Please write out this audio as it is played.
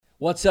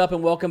What's up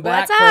and welcome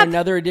back for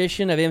another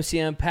edition of MC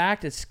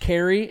Unpacked. It's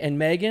Carey and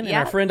Meghan and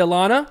our friend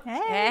Ilana.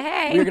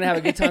 Hey. We're going to have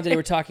a good time today.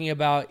 We're talking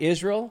about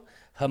Israel,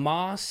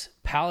 Hamas,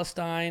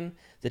 Palestine,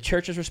 the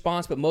church's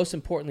response, but most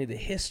importantly, the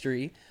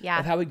history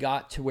of how we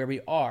got to where we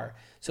are.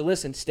 So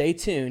listen, stay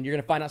tuned. You're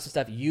going to find out some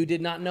stuff you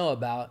did not know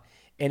about,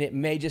 and it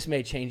may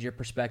change your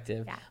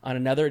perspective on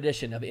another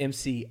edition of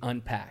MC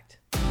Unpacked.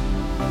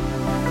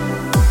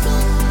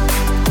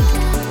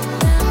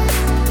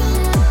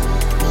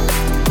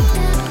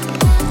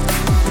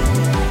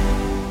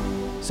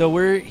 So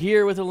we're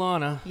here with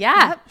Ilana.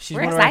 Yeah, she's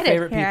we're one excited. of our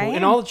favorite people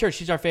in all the church.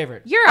 She's our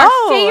favorite. You're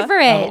our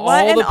favorite. Of all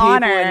What the an people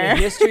honor. in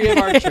the history of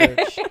our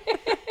church,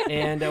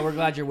 and we're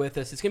glad you're with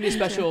us. It's going to be a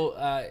special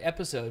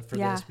episode for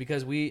this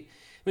because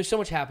there's so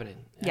much happening.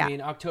 I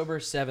mean, October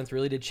 7th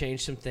really did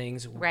change some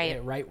things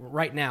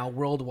right now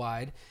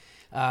worldwide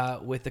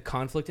with the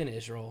conflict in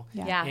Israel.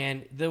 Yeah.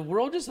 And the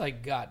world just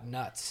got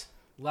nuts.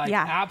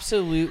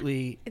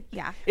 Absolutely.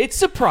 Yeah. It's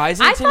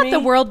surprising I to thought me. the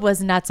world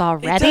was nuts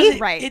already.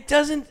 It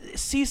doesn't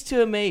cease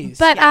to amaze.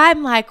 But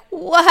I'm like,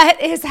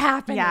 what is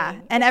happening? Yeah.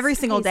 And every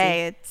single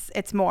day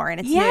it's more and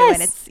it's new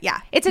and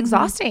it's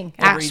exhausting,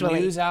 every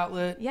actually. news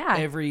outlet,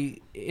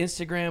 every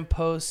Instagram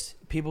post,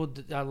 people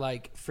are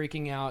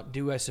freaking out.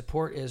 Do I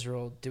support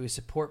Israel? Do we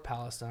support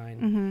Palestine?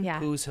 Mm-hmm. Yeah.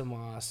 Who's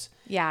Hamas?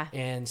 Yeah.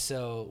 And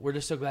so we're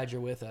just so glad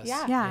you're with us.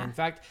 Yeah. And in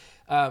fact,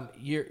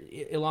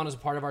 Ilana's a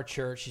part of our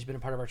church. She's been a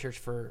part of our church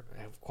for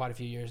quite a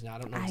few years now. I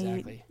don't know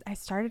exactly. I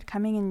started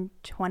coming in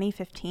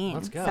 2015.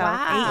 Let's go. So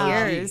 8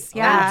 years.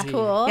 That's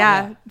cool.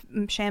 Yeah.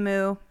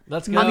 Shamu.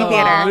 Let's go. Movie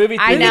theater. Movie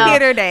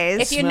theater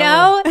days. If you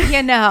know,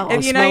 you know.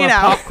 If you know, you know.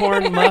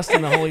 Popcorn, must,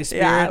 and the Holy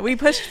Spirit. Yeah. We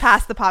pushed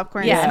past the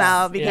popcorn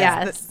smell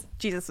because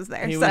Jesus was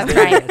there. He so. was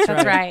there.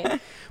 That's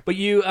right. But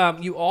you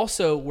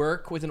also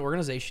work with an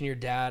organization your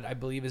dad, I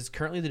believe, is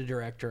currently the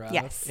director of.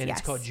 Yes. And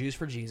it's called Jews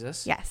for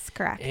Jesus. Yes,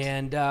 correct.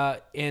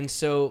 And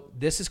so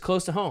this is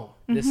close to home.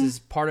 Mm-hmm. This is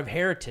part of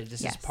heritage.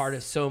 This is part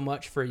of so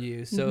much for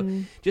you.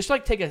 So just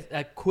take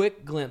a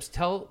quick glimpse.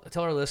 Tell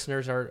our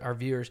listeners, our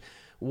viewers,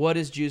 what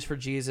is Jews for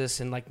Jesus,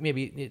 and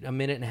maybe a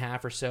minute and a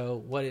half or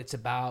so, what it's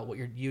about, what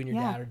you and your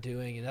dad are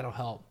doing, and that'll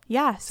help.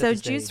 Yeah, so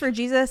Jews for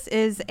Jesus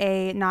is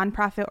a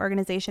nonprofit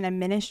organization and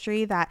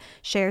ministry that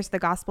shares the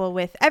gospel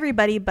with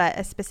everybody, but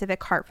a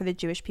specific heart for the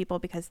Jewish people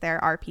because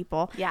they're our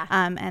people,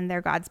 and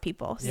they're God's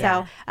people.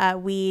 Yeah. So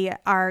we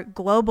are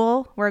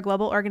global. We're a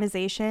global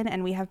organization,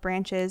 and we have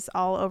branches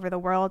all over the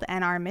world,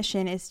 and our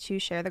mission is to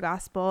share the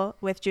gospel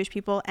with Jewish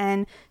people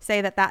and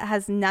say that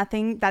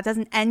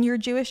doesn't end your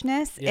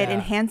Jewishness. It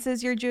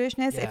enhances your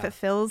Jewishness if it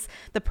fills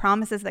the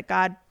promises that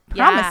God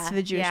promised to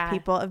the Jewish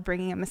people of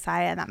bringing a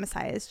Messiah, and that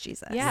Messiah is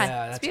Jesus. Yeah,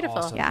 it's that's beautiful.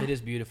 Awesome. Yeah. It is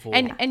beautiful.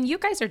 And you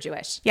guys are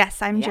Jewish.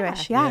 Yes, I'm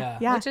Jewish.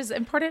 Yeah. Which is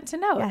important to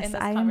know in this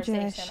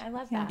conversation. Jewish. I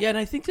love that. Yeah, and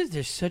I think that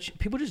there's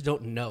people just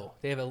don't know.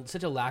 They have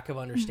such a lack of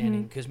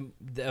understanding because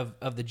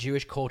of the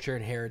Jewish culture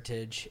and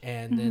heritage,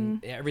 and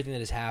then everything that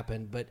has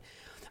happened. But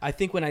I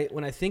think when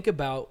I think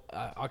about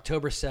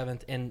October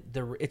 7th and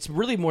it's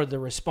really more the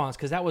response,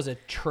 because that was a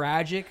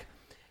tragic,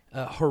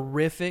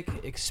 horrific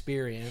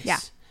experience. Yeah.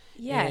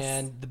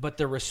 Yes. But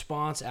the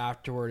response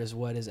afterward is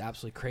what is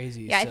absolutely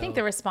crazy. Yeah, I think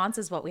the response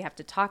is what we have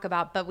to talk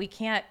about, but we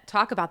can't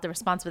talk about the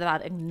response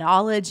without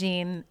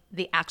acknowledging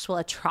the actual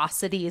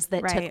atrocities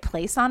that took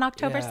place on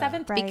October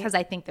 7th, because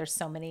I think there's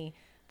so many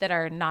that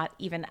are not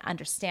even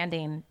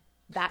understanding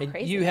that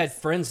craziness. You had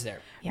friends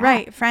there. Yeah.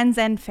 Right. Friends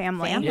and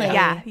family.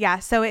 Yeah.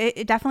 So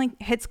it definitely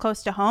hits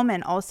close to home.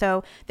 And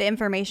also the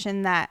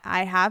information that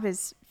I have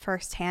is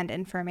firsthand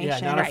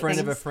information. Yeah, not a friend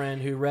of a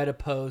friend who read a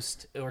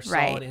post or saw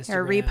on Instagram.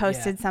 Or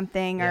reposted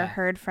something or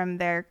heard from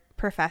their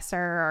professor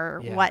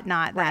or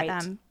whatnot.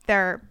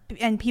 That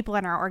and people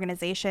in our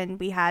organization,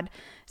 we had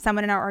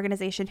someone in our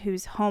organization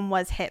whose home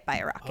was hit by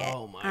a rocket.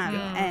 Oh my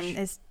gosh.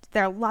 And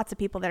there are lots of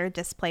people that are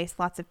displaced,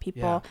 lots of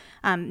people.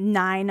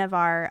 9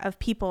 of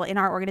people in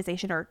our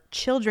organization, or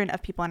children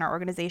of people in our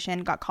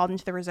organization, got called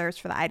into the reserves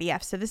for the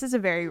IDF. So this is a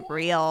very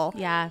real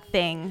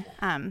thing.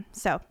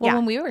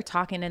 When we were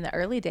talking in the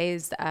early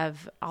days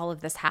of all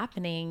of this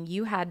happening,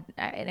 you had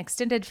an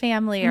extended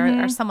family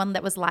or someone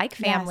that was like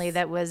family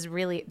that was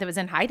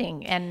in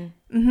hiding and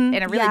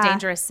in a really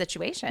dangerous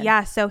situation.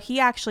 Yeah. So he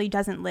actually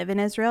doesn't live in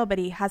Israel, but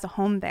he has a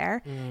home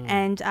there.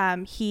 And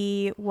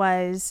he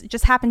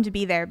just happened to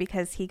be there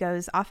because he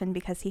goes often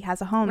because he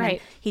has a home. Right.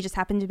 And he just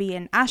happened to be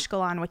in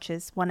Ashkelon, which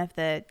is one of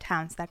the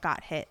towns that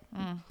got hit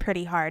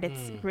pretty hard.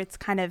 It's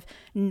kind of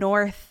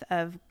north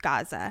of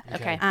Gaza.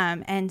 Okay.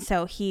 And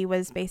so he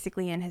was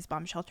basically in his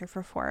bomb shelter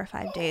for 4 or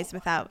 5 days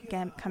without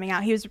coming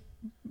out. He was,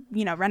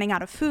 running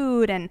out of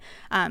food, and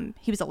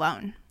he was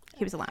alone.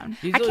 I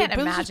can't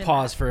imagine. Let's just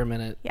pause for a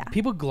minute. Yeah.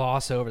 People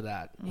gloss over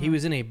that. He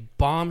was in a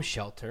bomb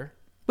shelter.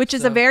 Which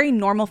is a very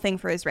normal thing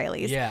for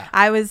Israelis. Yeah.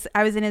 I was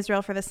in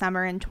Israel for the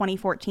summer in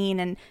 2014,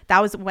 and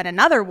that was when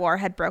another war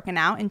had broken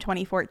out in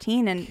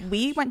 2014, and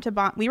we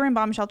were in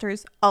bomb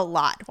shelters a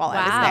lot while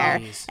I was there.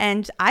 Jeez.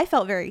 And I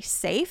felt very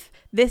safe.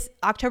 This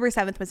October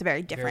 7th was a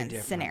very different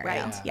scenario.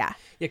 Right. Yeah.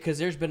 Because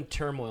there's been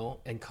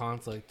turmoil and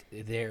conflict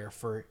there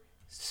for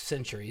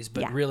centuries,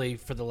 but really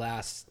for the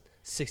last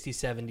 60,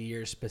 70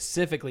 years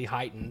specifically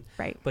heightened.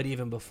 Right. But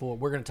even before,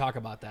 we're going to talk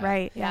about that.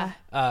 Right. Yeah.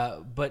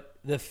 But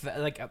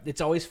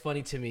it's always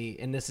funny to me,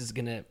 and this is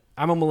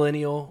I'm a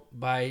millennial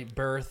by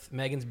birth.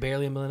 Megan's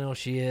barely a millennial.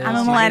 She is. I'm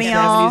a millennial.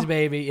 70s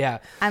baby. Yeah.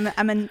 I'm a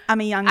young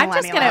millennial. I'm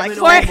just gonna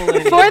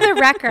millennial. for the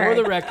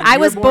record, I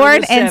was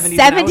born in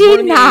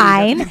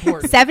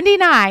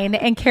 79,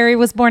 and Carey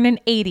was born in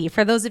 80.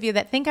 For those of you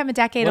that think I'm a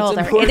decade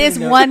older, it is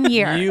 1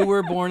 year. You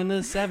were born in the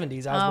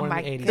 70s. I was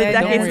born in the 80s. The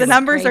decades, the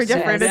numbers are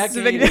different.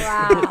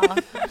 Wow.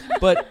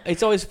 But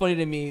it's always funny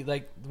to me,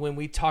 like when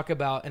we talk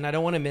about, and I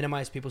don't want to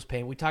minimize people's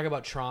pain. We talk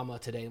about trauma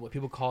today. What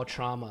people call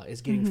trauma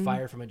is getting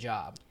fired from a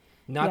job.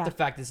 Not the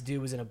fact this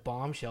dude was in a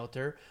bomb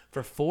shelter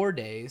for 4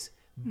 days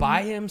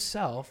by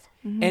himself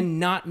and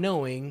not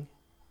knowing,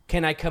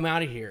 can I come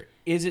out of here?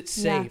 Is it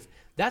safe?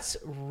 That's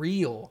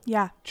real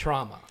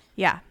trauma.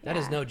 Yeah. That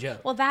is no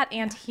joke. Well, that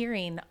and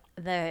hearing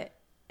the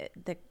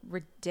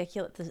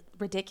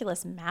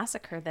ridiculous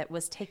massacre that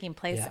was taking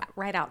place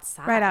right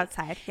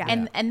outside.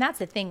 Yeah. And that's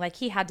the thing, like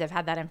he had to have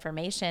had that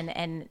information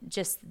and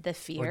just the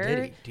fear. Or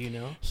did he? Do you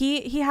know?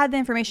 He had the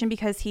information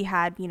because he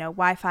had,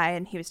 Wi-Fi,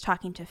 and he was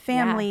talking to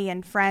family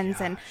and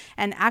friends. And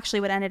actually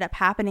what ended up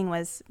happening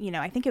was,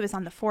 I think it was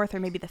on the 4th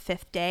or maybe the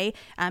 5th day.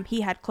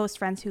 He had close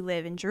friends who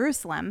live in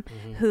Jerusalem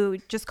who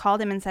just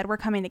called him and said, we're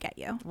coming to get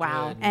you.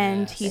 Wow. Goodness.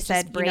 And he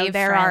said,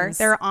 there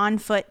are on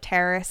foot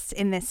terrorists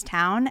in this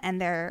town,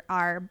 and there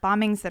are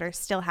bombings that are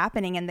still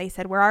happening, and they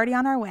said, we're already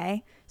on our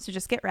way, so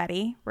just get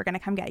ready, we're gonna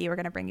come get you, we're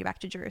gonna bring you back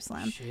to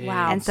Jerusalem. Jeez.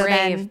 Wow. And so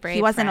brave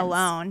he wasn't friends.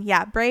 alone.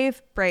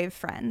 Brave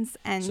friends.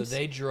 And so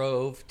they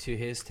drove to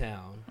his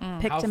town,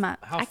 picked him up.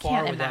 How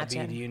far would that be?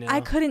 Do you know?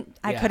 I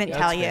couldn't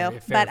tell you.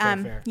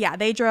 Fair. Yeah,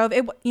 they drove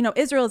it.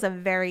 Israel is a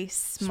very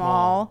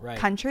small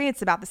country.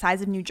 It's about the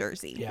size of New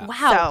Jersey. Yeah.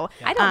 Wow.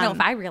 So, I don't know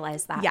if I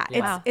realized that.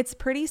 Yeah, it's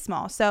pretty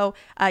small. So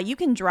you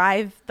can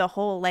drive the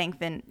whole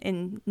length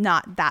in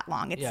not that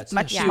long. It's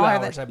much smaller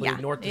hours, than I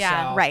believe, north to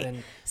south. Right.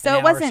 And so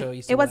it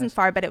wasn't west.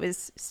 far, but it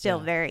was still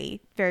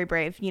very, very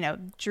brave.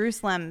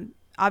 Jerusalem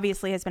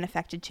obviously has been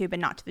affected too, but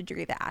not to the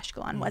degree that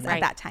Ashkelon was at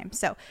that time.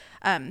 So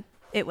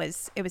it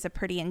was a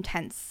pretty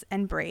intense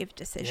and brave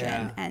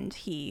decision, and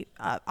he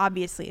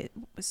obviously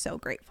was so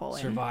grateful.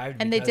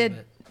 Survived, and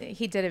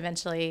he did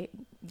eventually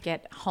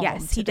get home.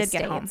 Yes, he did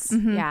get home.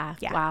 Mm-hmm. Yeah.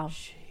 Wow.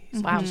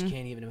 Jeez, wow. I just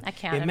can't even. I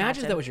can't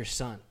imagine if that was your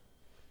son.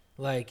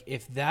 Like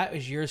if that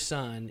was your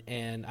son,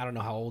 and I don't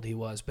know how old he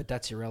was, but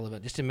that's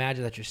irrelevant. Just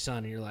imagine that's your son,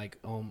 and you're like,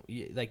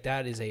 like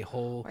that is a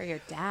whole or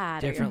your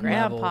dad different or your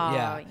grandpa.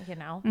 level.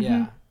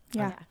 Yeah.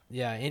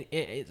 Yeah. And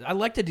I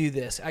like to do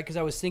this because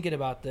I was thinking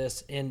about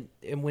this, and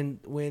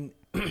when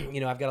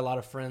I've got a lot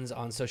of friends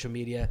on social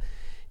media,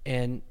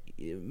 and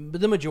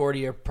the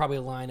majority are probably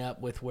line up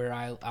with where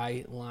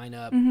I line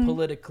up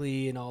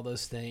politically and all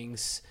those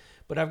things.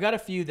 But I've got a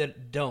few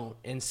that don't.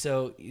 And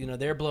so,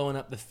 they're blowing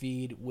up the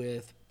feed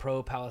with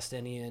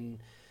pro-Palestinian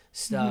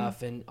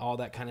stuff and all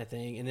that kind of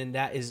thing. And then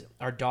that is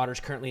our daughter's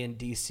currently in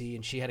D.C.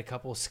 and she had a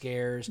couple of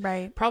scares.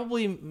 Right.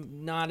 Probably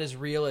not as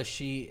real as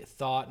she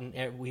thought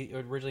and we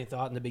originally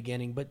thought in the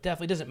beginning, but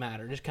definitely doesn't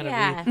matter. Just kind of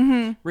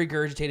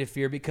regurgitated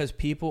fear because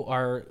people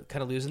are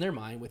kind of losing their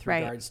mind with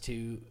regards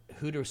to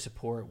who to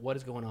support, what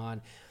is going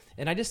on.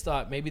 And I just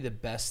thought maybe the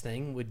best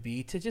thing would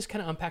be to just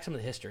kind of unpack some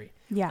of the history.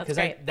 Yeah. Because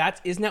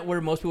isn't that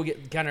where most people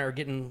are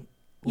getting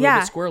a little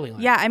bit squirrely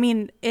on? Yeah. I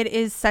mean, it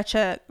is such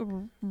a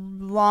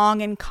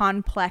long and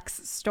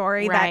complex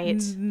story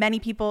that many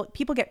people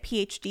get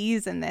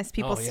PhDs in this.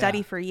 People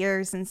study for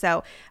years. And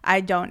so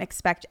I don't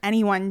expect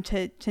anyone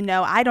to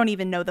know. I don't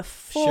even know the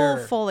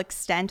full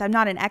extent. I'm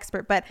not an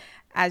expert, but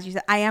as you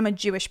said, I am a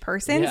Jewish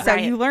person. So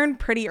you learn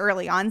pretty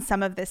early on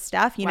some of this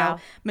stuff.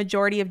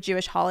 Majority of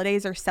Jewish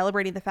holidays are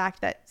celebrating the fact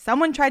that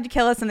someone tried to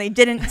kill us and they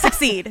didn't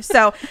succeed.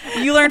 So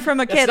you learn from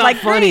a kid. That's not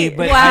funny,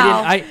 but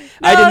wow. I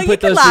didn't put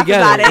those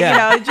together.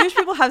 About it. Jewish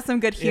people have some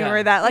good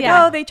humor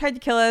that they tried to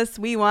kill us,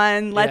 we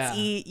won, let's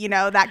eat,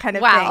 that kind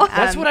of thing.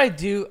 That's what I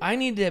do. I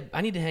need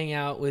to hang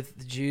out with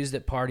the Jews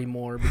that party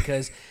more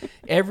because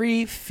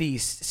every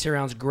feast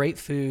surrounds great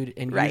food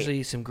and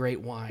usually some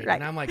great wine.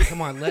 And I'm like,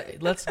 come on,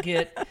 let's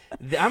get.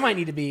 I might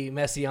need to be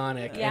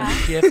messianic and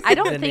shift I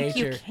don't the think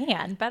nature. You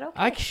can, but okay.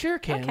 I sure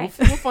can. Okay.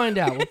 We'll find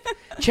out.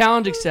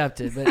 Challenge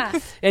accepted.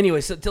 But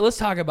anyway, so let's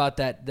talk about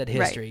that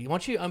history. Why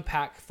don't you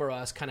unpack for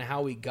us kind of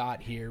how we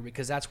got here,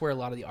 because that's where a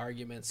lot of the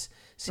arguments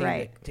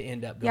seem to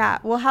end up going. Yeah.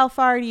 Well, how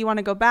far do you want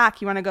to go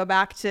back? You want to go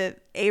back to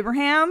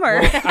Abraham,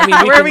 or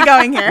where are we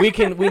going here? We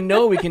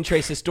can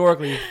trace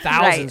historically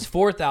thousands,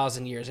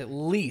 4,000 years at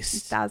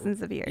least.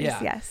 Thousands of years.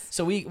 Yes.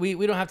 So we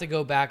don't have to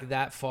go back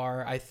that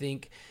far. I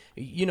think.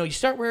 You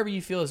start wherever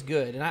you feel is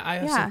good. And I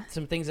have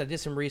some things I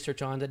did some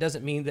research on. That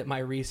doesn't mean that my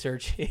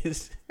research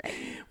is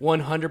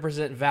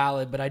 100%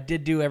 valid, but I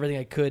did do everything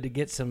I could to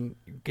get some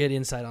good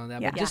insight on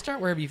that. But just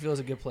start wherever you feel is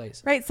a good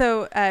place. Right.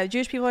 So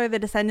Jewish people are the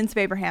descendants of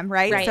Abraham,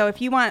 right? So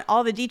if you want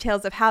all the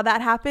details of how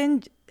that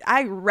happened,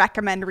 I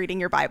recommend reading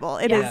your Bible.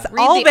 It is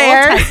Read all the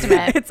there. Old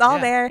Testament. It's all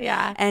there.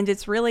 Yeah. And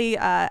it's really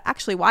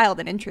actually wild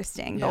and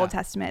interesting. The Yeah. Old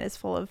Testament is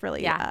full of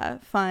really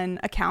fun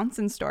accounts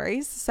and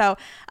stories. So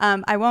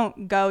I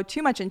won't go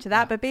too much into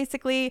that, but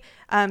basically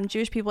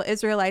Jewish people,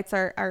 Israelites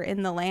are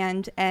in the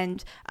land,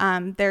 and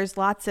there's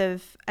lots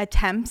of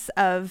attempts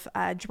of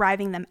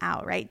driving them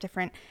out, right?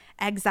 Different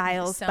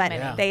exiles, So but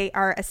many. they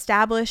are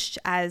established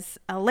as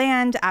a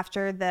land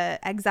after the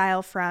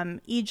exile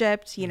from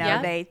Egypt. You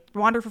know, they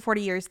wander for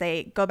 40 years.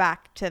 They go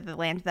back to the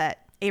land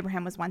that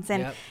Abraham was once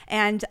in,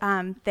 and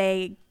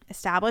they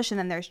establish, and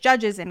then there's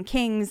judges and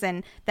kings,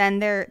 and then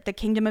the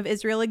kingdom of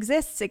Israel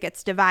exists. It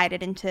gets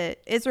divided into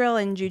Israel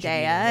and Judea,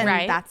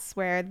 and that's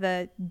where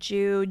the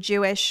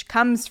Jewish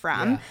comes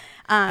from.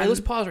 Hey,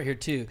 let's pause right here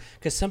too,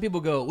 because some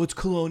people go, well, it's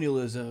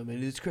colonialism,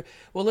 and it's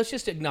well, let's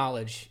just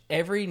acknowledge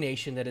every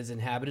nation that is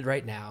inhabited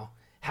right now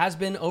has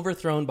been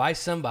overthrown by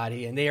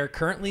somebody, and they are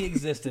currently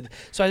existed.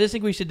 So I just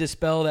think we should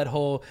dispel that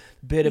whole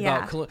bit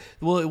about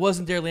well, it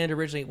wasn't their land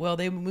originally. Well,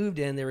 they moved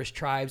in, there was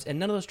tribes, and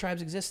none of those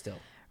tribes exist still.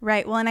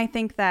 Right. Well, and I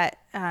think that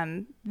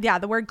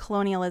the word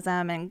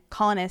colonialism and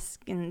colonists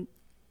and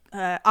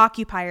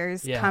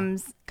occupiers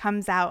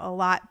comes out a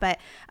lot, but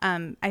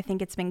I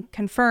think it's been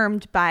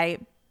confirmed by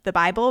the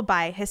Bible,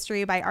 by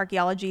history, by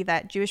archaeology,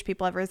 that Jewish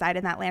people have resided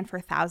in that land for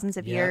thousands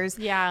of years.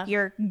 Yeah.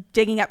 You're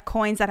digging up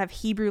coins that have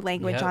Hebrew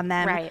language on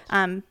them.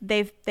 Right.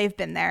 They've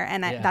been there,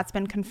 and that's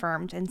been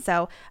confirmed. And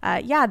so,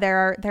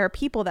 there are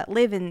people that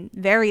live in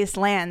various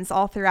lands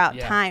all throughout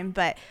time,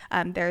 but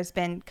there's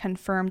been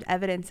confirmed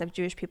evidence of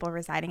Jewish people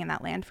residing in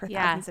that land for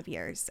thousands of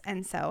years.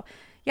 And so,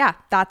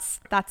 that's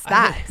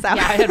that. I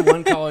had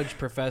one college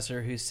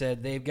professor who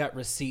said they've got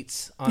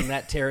receipts on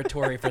that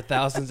territory for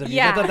thousands of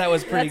years. I thought that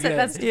was pretty good.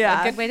 That's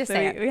a good way to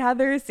say it. We have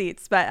the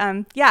receipts, but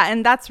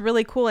and that's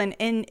really cool. And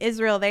in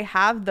Israel, they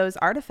have those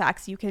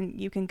artifacts. You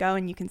can go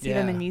and you can see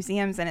them in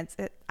museums, and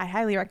I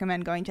highly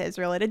recommend going to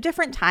Israel at a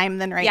different time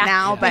than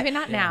now, but maybe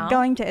not now.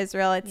 Going to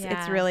Israel,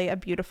 it's really a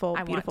beautiful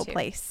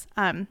place.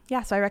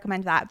 So I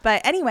recommend that.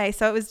 But anyway,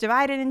 so it was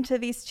divided into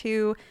these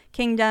two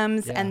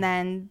kingdoms, and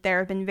then there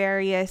have been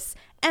various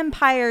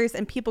empires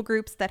and people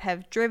groups that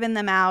have driven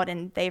them out,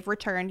 and they've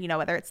returned,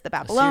 whether it's the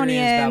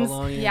Babylonians,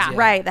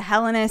 the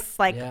Hellenists,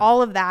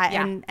 all of that,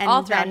 and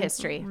all throughout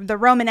history. The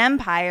Roman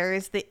Empire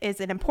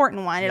is an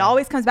important one. It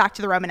always comes back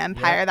to the Roman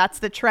Empire. That's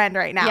the trend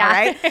right now,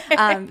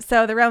 right?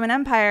 So the Roman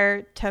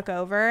Empire took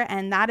over,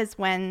 and that is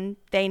when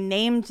they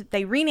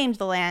renamed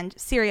the land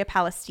Syria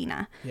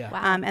Palestina.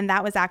 And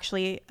that was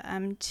actually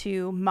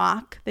to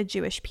mock the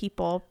Jewish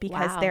people,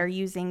 because they're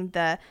using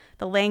the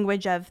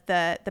language of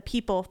the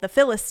people, the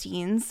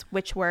Philistines,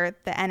 which were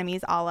the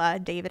enemies a la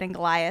David and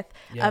Goliath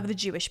of the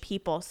Jewish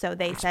people. So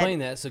they explain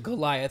that. So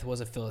Goliath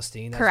was a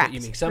Philistine. That's correct. What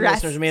you mean. Some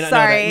listeners may not know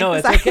that. No,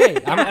 it's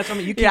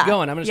okay. You keep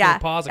going. I'm just going to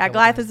pause.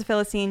 Goliath was a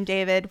Philistine.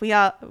 David.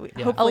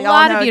 Hopefully a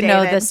lot of you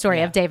know the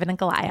story of David and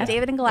Goliath.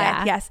 David and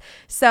Goliath. Yes.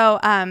 So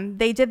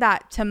they did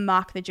that to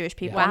mock the Jewish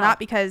people, not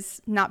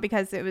because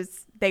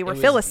they were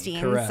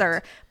Philistines,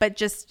 but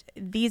just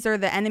these are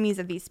the enemies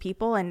of these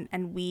people,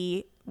 and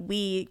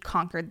we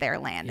conquered their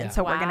land, and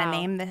so we're going to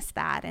name this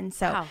that. And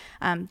so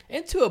and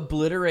to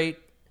obliterate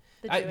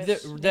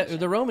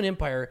the Roman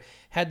Empire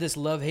had this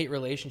love-hate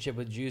relationship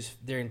with Jews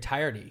their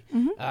entirety.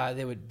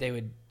 They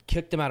would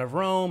kick them out of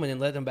Rome and then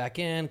let them back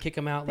in, kick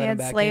them out, let them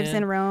back in. They had slaves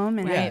in Rome,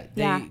 and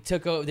they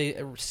took over.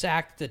 They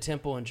sacked the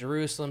temple in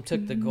Jerusalem,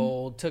 took the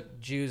gold, took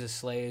Jews as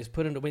slaves,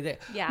 put them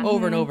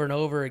over and over and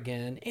over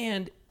again.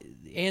 And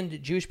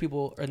Jewish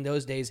people in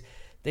those days,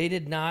 they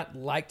did not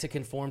like to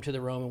conform to the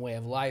Roman way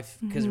of life,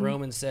 because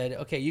Romans said,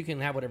 okay, you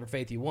can have whatever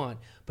faith you want,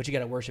 but you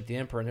got to worship the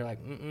emperor. And they're like,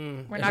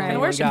 we're not going to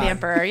worship the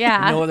emperor.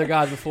 No other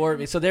God before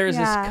me. So there is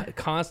this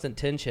constant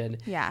tension.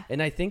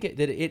 And I think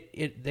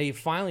that they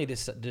finally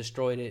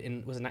destroyed it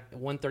in, was it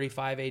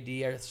 135 AD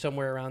or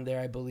somewhere around there,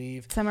 I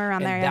believe. Somewhere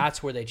around there. And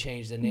that's where they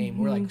changed the name.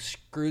 We're like,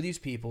 screw these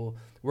people.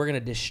 We're going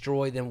to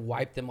destroy them,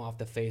 wipe them off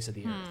the face of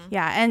the earth.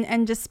 Yeah,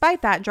 and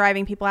despite that,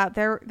 driving people out,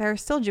 there are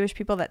still Jewish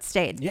people that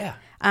stayed. Yeah.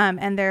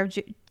 And there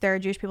are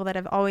Jewish people that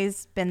have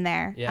always been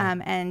there. Yeah.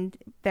 And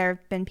there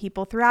have been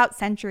people throughout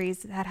centuries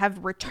that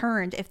have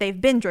returned if they've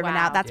been driven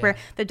out. That's where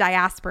the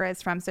diaspora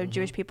is from. So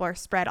Jewish people are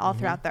spread all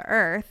throughout the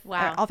earth,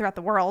 all throughout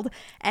the world.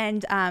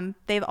 And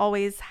they've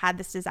always had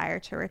this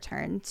desire to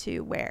return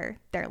to where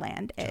their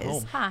land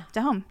is.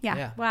 To home.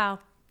 Yeah. Wow.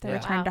 To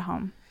return to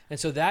home. And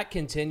so that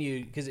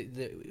continued, because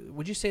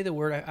would you say the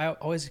word, I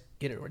always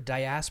get it,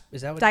 diaspora,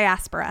 is that what?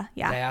 Diaspora,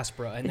 yeah.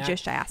 Diaspora. And the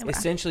Jewish diaspora.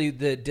 Essentially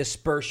the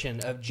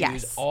dispersion of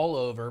Jews all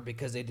over,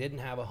 because they didn't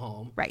have a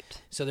home. Right.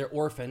 So they're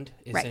orphaned,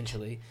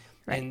 essentially.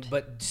 Right.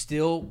 But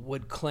still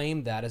would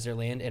claim that as their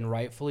land, and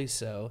rightfully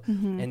so.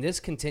 And this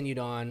continued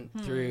on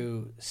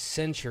through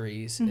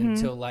centuries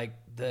until like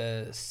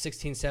the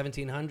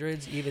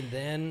 1700s, even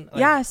then.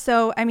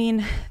 So, I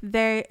mean,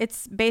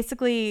 it's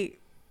basically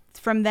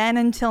from then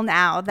until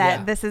now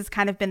that this has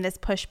kind of been this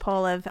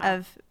push-pull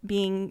of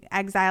being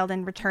exiled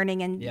and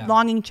returning and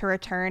longing to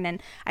return.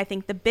 And I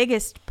think the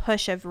biggest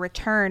push of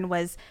return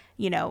was,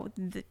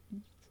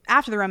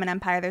 after the Roman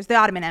Empire, there's the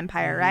Ottoman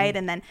Empire, right?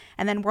 And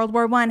then World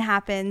War I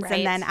happens.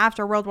 And then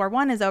after World War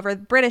I is over,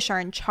 the British are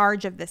in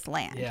charge of this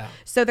land. Yeah.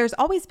 So there's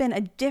always been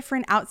a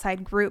different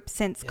outside group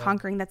since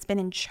conquering that's been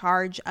in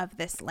charge of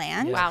this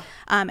land. Yeah.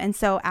 Wow. And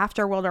so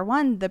after World War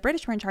I, the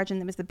British were in charge,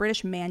 and it was the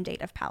British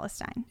Mandate of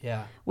Palestine.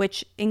 Yeah.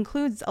 Which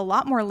includes a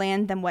lot more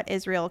land than what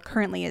Israel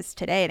currently is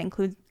today. It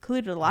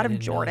included a lot of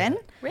Jordan.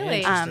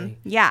 Really?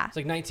 Yeah. It's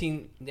like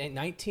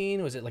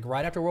 1919. Was it like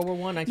right after World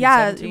War I?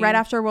 Yeah, right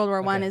after World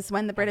War I is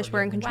when the British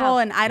were in control. Wow.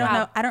 And I don't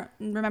know. I don't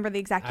remember the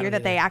exact year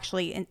that they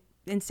actually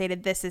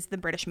instated this is the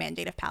British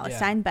Mandate of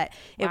Palestine, but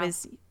it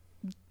was,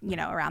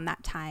 around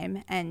that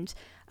time. And,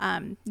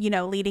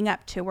 leading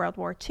up to World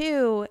War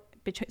II,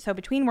 so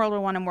between World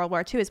War I and World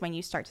War II is when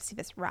you start to see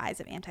this rise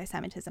of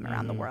anti-Semitism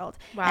around the world.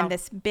 Wow. And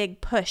this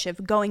big push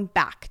of going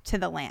back to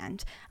the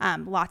land.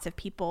 Lots of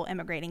people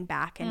immigrating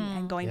back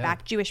and going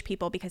back, Jewish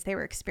people, because they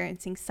were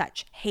experiencing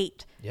such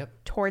hate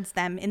towards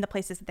them in the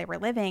places that they were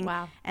living.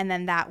 Wow. And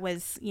then that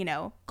was,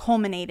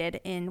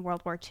 culminated in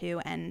World War II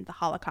and the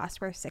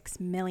Holocaust, where 6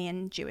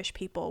 million Jewish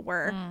people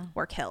were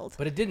killed.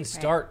 But it didn't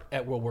start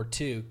at World War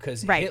II,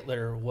 because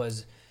Hitler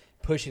was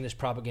pushing this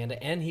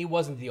propaganda, and he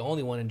wasn't the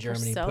only one in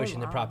Germany pushing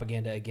the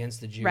propaganda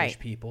against the Jewish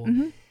people.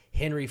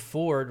 Henry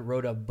Ford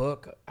wrote a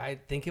book, I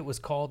think it was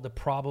called The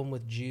Problem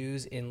with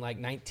Jews, in like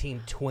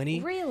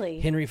 1920.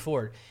 Really? Henry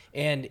Ford.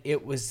 And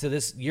it was, so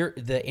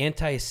the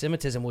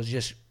anti-Semitism was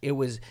just, it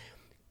was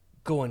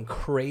going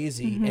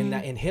crazy.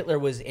 And Hitler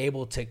was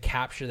able to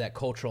capture that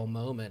cultural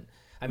moment.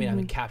 I mean,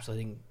 I'm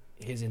encapsulating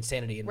his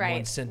insanity in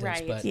one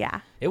sentence, but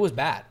it was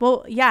bad.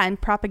 Well, yeah, and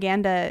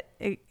propaganda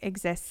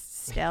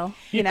exists still.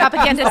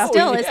 Propaganda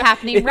still is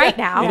happening right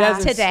now,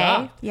 today.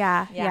 Stopped.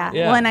 Yeah.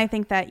 Well, and I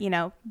think that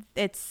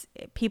it's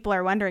people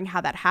are wondering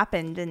how that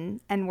happened,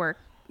 and we're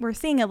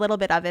seeing a little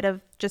bit of it,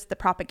 of just the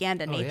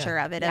propaganda nature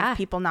of it, of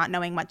people not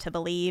knowing what to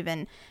believe,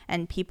 and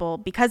people,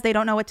 because they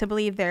don't know what to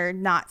believe, they're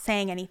not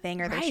saying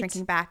anything, or they're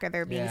shrinking back, or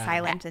they're being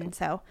silent. And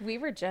so we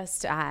were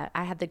just, I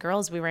had the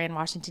girls, we were in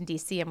Washington,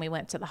 D.C., and we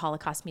went to the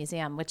Holocaust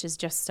Museum, which is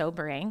just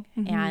sobering.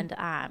 And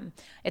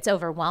it's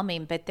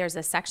overwhelming, but there's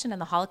a section in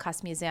the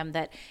Holocaust Museum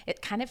that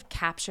it kind of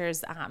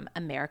captures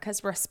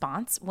America's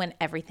response when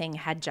everything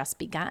had just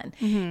begun.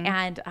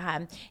 And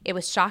it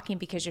was shocking,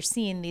 because you're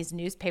seeing these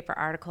newspaper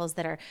articles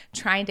that are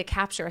trying to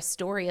capture a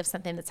story of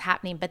something that's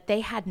happening, but they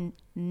had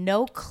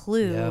no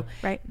clue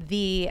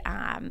the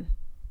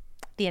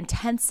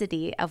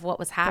intensity of what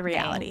was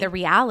happening, the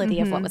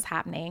reality of what was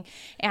happening.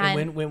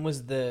 And when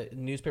was the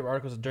newspaper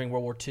articles? During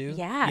World War II?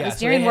 Yeah, it was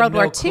during World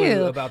War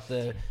II. About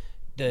the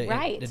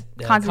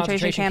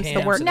concentration camps,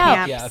 the work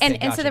camps.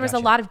 And so there was a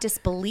lot of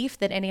disbelief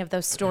that any of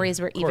those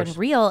stories were even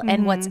real.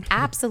 And what's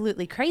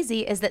absolutely crazy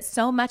is that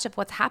so much of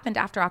what's happened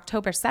after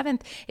October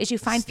 7th is you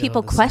find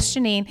people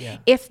questioning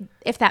if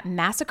that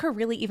massacre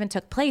really even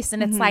took place.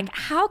 And it's like,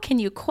 how can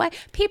you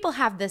people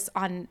have this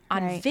on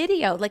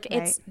video? Like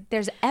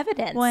there's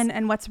evidence. Well,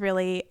 and what's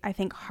really, I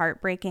think,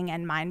 heartbreaking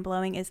and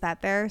mind-blowing is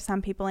that there are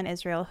some people in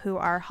Israel who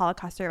are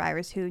Holocaust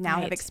survivors who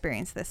now have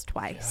experienced this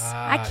twice.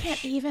 I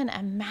can't even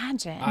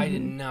imagine. I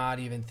did not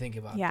even think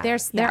about that.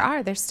 There's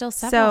still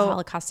several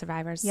Holocaust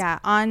survivors. Yeah.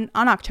 On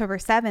October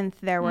 7th,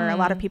 there were a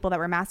lot of people that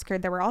were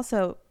massacred. There were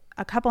also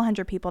a couple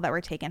hundred people that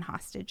were taken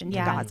hostage into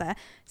Gaza.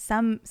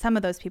 Some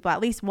of those people, at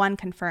least one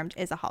confirmed,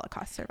 is a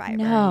Holocaust survivor.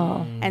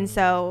 No. And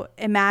so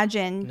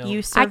imagine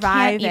you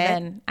survive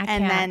and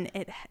then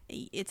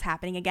it's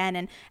happening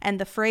again. And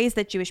the phrase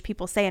that Jewish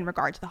people say in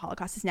regard to the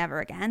Holocaust is never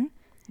again.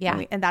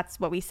 Yeah. And that's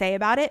what we say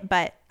about it.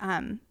 But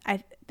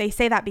they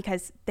say that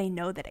because they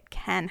know that it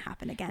can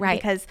happen again.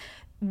 Right. Because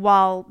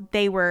while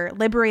they were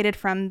liberated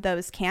from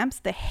those camps,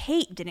 the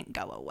hate didn't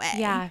go away.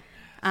 Yeah.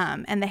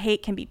 And the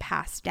hate can be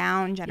passed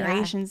down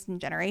generations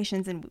and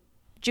generations. And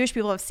Jewish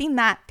people have seen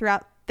that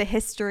throughout the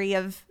history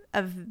of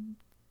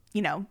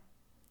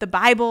the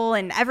Bible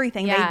and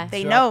everything. Yeah.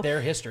 They know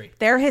their history.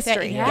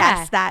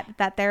 Yes.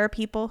 That there are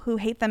people who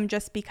hate them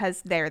just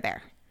because they're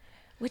there.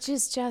 Which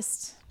is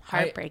just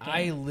heartbreaking.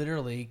 I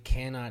literally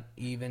cannot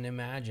even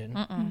imagine.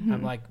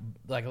 I'm like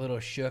a little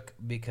shook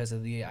because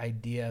of the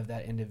idea of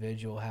that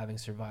individual having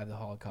survived the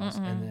Holocaust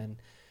and then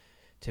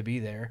to be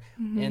there.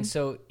 And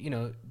so,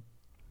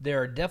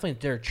 there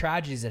are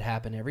tragedies that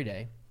happen every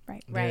day.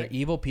 Right. There are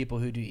evil people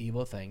who do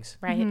evil things.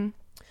 Right.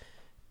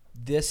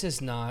 This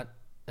is not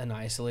an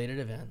isolated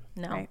event.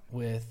 No. Right.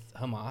 With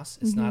Hamas.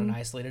 It's not an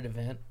isolated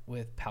event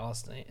with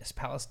Palestine. Is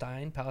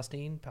Palestine?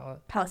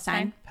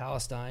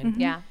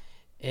 Yeah.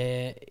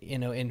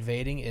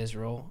 Invading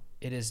Israel.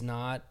 It is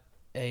not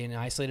an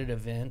isolated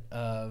event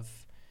of,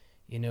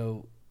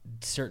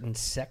 certain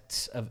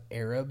sects of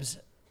Arabs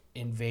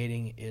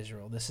invading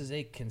Israel. This is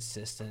a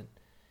consistent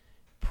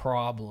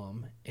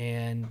problem,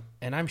 and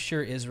I'm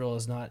sure Israel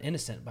is not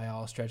innocent by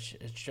all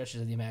stretches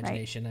of the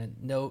imagination. And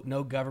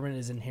no government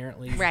is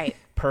inherently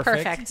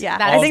perfect. Yeah,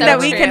 I think that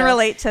we can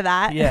relate to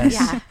that. Yes.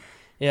 Yeah.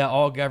 Yeah,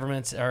 all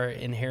governments are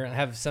inherent,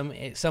 have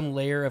some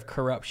layer of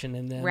corruption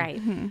in them,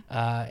 right?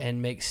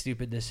 And make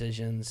stupid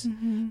decisions.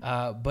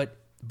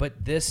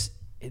 But this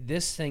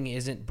this thing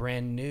isn't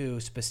brand new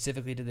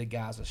specifically to the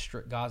Gaza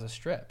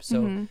Strip.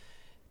 So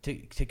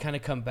to kind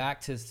of come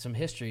back to some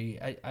history,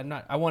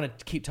 I want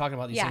to keep talking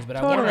about these things, but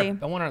I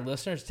want our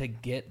listeners to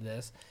get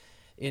this.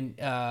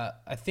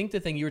 I think the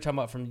thing you were talking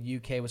about from the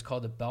UK was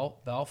called the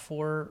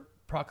Balfour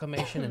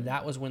Proclamation, and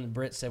that was when the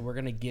Brits said, we're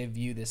going to give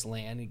you this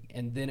land.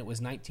 And then it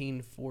was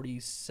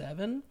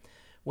 1947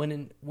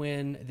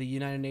 when the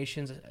United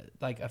Nations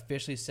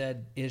officially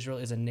said Israel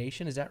is a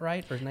nation. Is that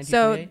right? Or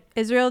 1948? So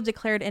Israel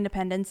declared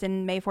independence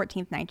in May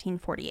 14th,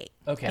 1948.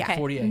 Okay,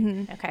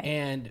 48. Okay.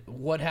 And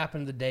what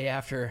happened the day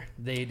after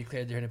they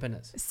declared their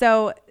independence?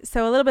 So a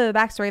little bit of the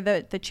backstory,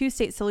 the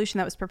two-state solution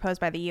that was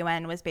proposed by the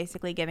UN was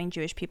basically giving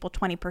Jewish people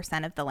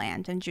 20% of the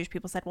land. And Jewish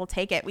people said, we'll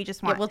take it. We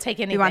just want, we'll take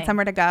anything. We want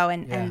somewhere to go.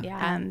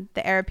 And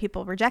the Arab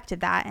people rejected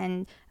that.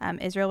 And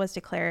Israel was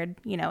declared,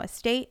 a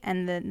state.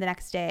 And the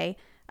next day,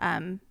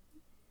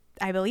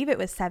 I believe it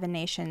was 7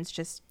 nations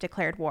just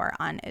declared war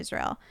on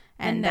Israel,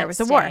 and there was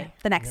a war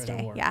the next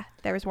day. Yeah,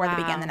 there was war that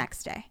began the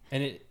next day.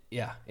 And it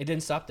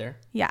didn't stop there.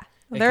 Yeah,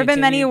 well, there have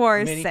been many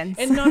wars since,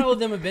 and not all of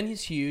them have been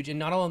as huge, and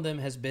not all of them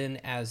has been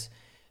as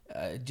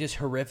just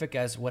horrific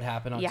as what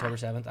happened on October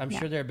 7th. I'm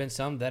sure there have been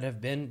some that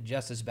have been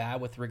just as bad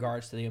with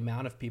regards to the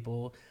amount of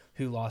people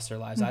who lost their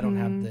lives. I don't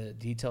have the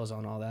details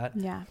on all that.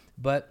 Yeah,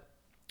 but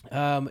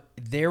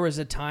there was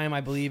a time,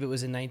 I believe it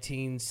was in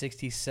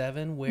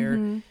 1967,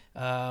 where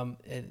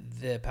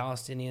the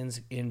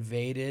Palestinians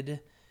invaded.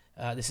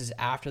 This is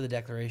after the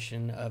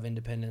Declaration of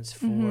Independence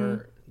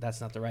for, that's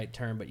not the right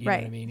term, but you know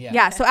what I mean?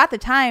 Yeah. So at the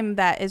time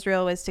that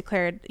Israel was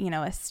declared,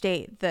 a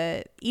state,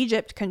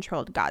 Egypt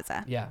controlled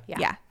Gaza.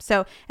 Yeah.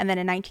 So, and then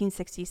in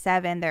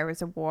 1967, there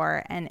was a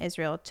war, and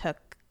Israel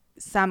took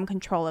some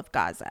control of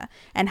Gaza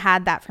and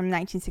had that from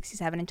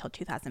 1967 until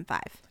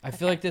 2005. I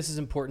feel like this is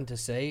important to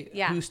say.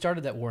 Yeah. Who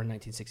started that war in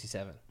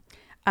 1967?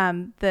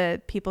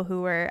 The people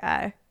who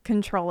were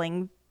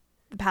controlling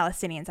the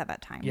Palestinians at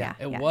that time. Yeah.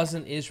 It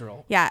wasn't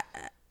Israel. Yeah.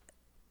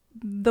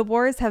 The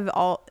wars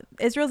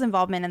Israel's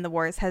involvement in the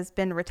wars has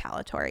been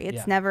retaliatory.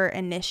 It's never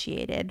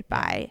initiated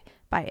by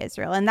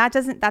Israel. And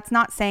that's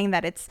not saying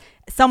that it's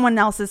someone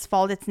else's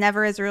fault. It's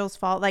never Israel's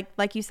fault.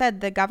 Like you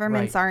said, the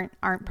governments aren't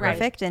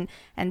perfect,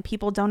 and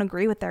people don't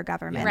agree with their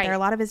government. There are a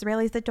lot of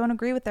Israelis that don't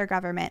agree with their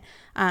government.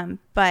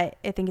 But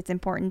I think it's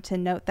important to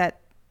note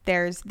that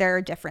there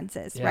are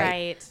differences,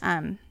 right?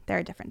 There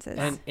are differences.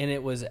 And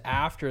it was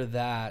after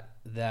that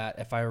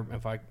if I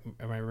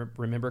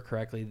remember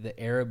correctly, the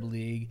Arab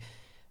League,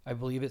 I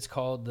believe it's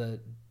called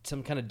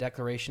some kind of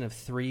declaration of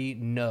 3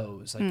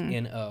 no's, like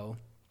N-O.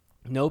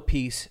 No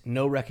peace,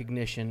 no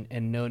recognition,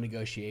 and no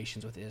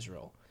negotiations with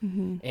Israel,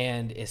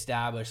 and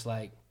established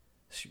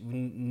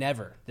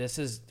never.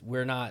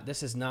 We're not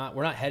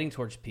heading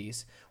towards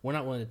peace. We're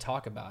not willing to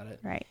talk about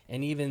it. Right.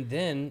 And even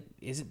then,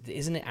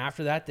 isn't it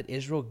after that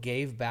Israel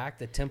gave back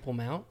the Temple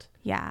Mount?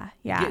 Yeah.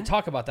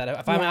 Talk about that.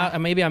 If I'm out,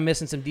 maybe I'm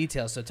missing some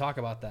details. So talk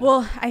about that.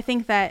 Well, I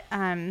think that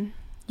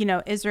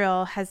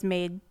Israel has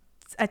made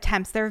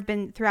attempts. There have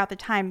been throughout the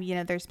time,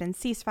 there's been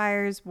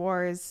ceasefires,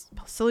 wars,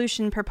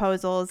 solution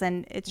proposals,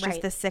 and it's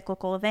just this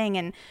cyclical thing.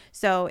 And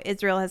so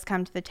Israel has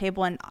come to the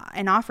table and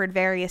offered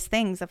various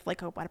things of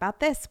what about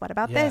this? What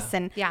about this?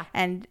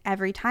 And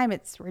every time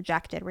it's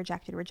rejected.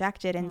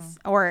 And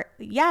or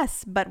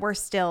yes, but we're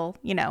still,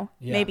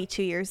 maybe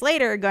 2 years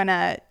later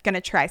gonna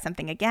try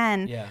something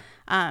again. Yeah.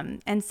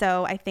 And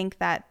so I think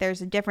that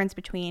there's a difference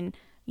between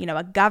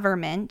a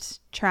government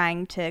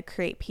trying to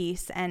create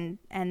peace and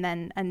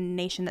then a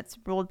nation that's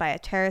ruled by a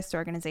terrorist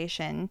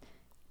organization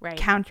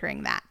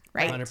countering that,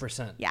 right?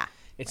 100%. Yeah.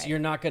 You're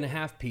not going to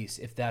have peace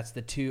if that's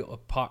the two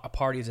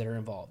parties that are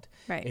involved.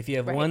 Right. If you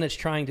have one that's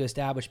trying to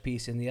establish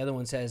peace and the other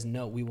one says,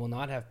 no, we will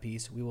not have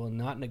peace, we will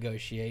not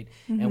negotiate,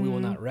 and we will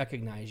not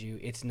recognize you,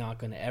 it's not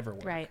going to ever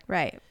work.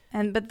 Right.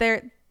 But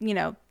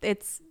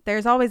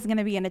there's always going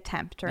to be an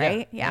attempt,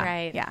 right? Yeah.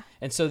 Right. Yeah.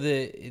 And so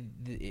the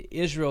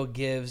Israel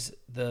gives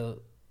the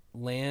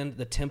land,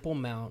 the Temple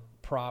Mount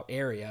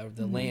area of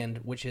the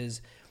land, which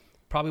is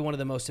probably one of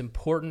the most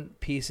important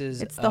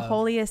pieces. It's the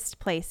holiest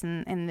place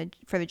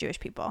for the Jewish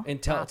people.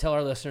 And tell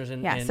our listeners.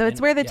 So it's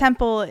where the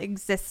temple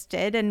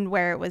existed and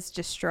where it was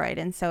destroyed.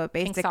 And so it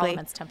basically King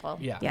Solomon's temple.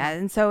 Yeah.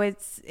 And so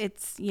it's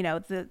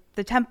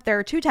there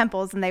are 2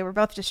 temples and they were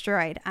both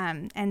destroyed.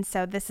 And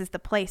so this is the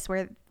place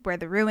where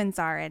the ruins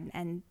are,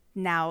 and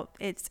now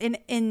it's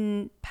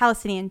in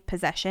Palestinian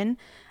possession.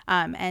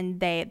 And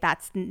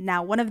that's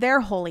now one of their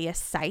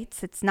holiest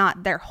sites. It's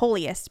not their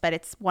holiest, but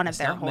it's one of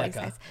their holiest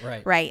sites.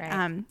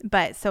 Right.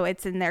 But so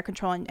it's in their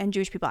control, and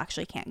Jewish people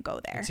actually can't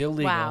go there. It's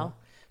illegal. Wow.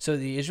 So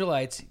the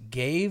Israelites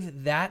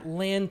gave that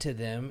land to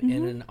them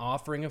in an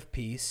offering of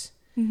peace.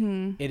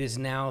 It is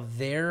now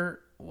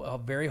a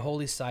very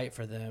holy site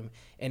for them,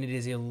 and it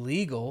is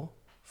illegal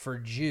for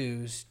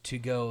Jews to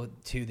go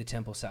to the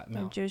Temple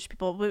Mount. Jewish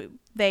people,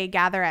 they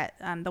gather at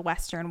the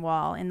Western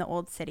Wall in the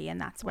Old City,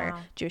 and that's where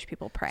Jewish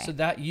people pray. So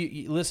that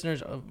you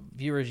listeners,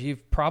 viewers,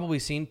 you've probably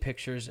seen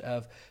pictures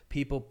of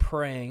people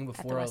praying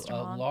before a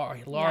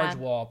large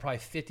wall, probably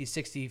 50,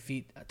 60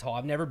 feet tall.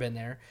 I've never been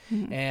there.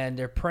 And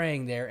they're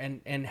praying there.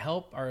 And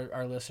help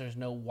our listeners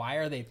know, why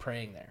are they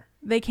praying there?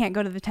 They can't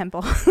go to the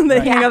temple.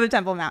 They can't go to the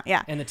Temple Mount.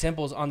 Yeah. And the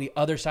temple's on the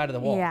other side of the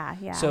wall.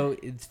 Yeah. So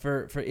it's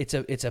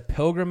it's a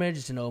pilgrimage.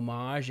 It's an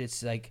homage.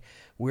 It's like,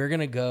 we're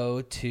going to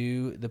go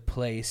to the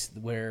place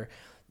where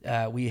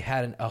we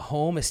had a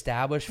home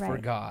established for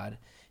God,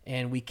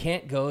 and we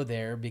can't go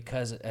there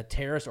because a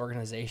terrorist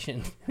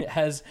organization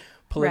has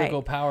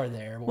political power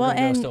there. But we're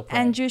going to still pray.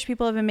 And Jewish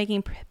people have been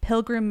making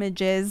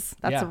pilgrimages.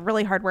 That's a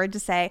really hard word to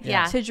say.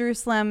 To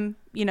Jerusalem,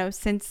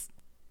 since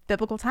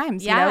biblical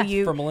times,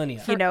 for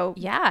millennia.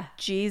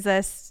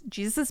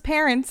 Jesus's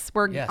parents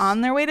were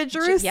on their way to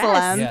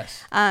Jerusalem.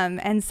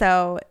 And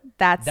so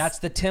that's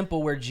the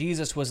temple where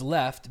Jesus was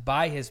left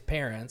by his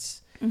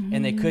parents,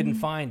 and they couldn't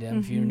find him.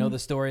 If you know the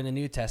story in the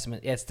New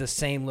Testament, it's the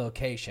same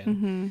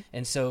location.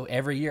 And so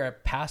every year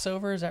at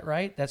Passover, is that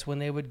right? That's when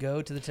they would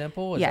go to the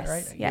temple. Is that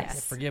right?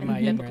 Yes. Forgive my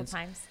ignorance.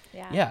 Times.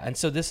 And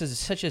so this is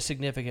such a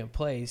significant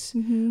place,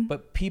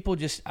 but people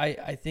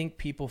I think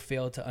people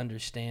fail to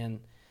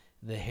understand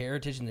the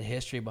heritage and the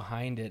history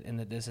behind it, and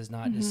that this is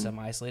not just some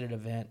isolated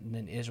event, and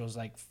then Israel's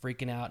like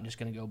freaking out and just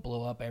going to go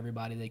blow up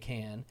everybody they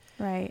can.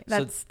 Right.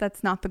 That's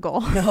not the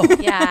goal. No.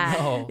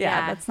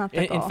 That's not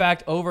the goal. In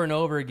fact, over and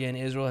over again,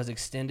 Israel has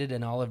extended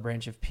an olive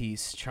branch of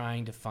peace,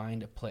 trying to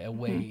find a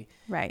way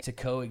to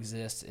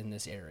coexist in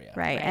this area.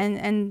 Right.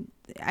 And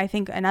I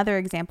think another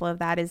example of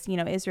that is,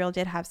 Israel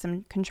did have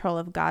some control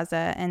of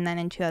Gaza. And then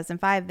in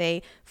 2005,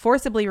 they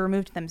forcibly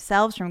removed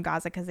themselves from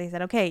Gaza because they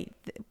said, okay,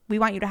 we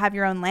want you to have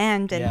your own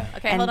land.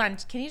 Okay, hold on.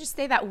 Can you just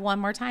say that one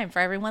more time for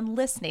everyone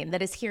listening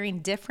that is hearing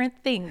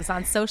different things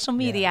on social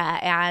media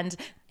and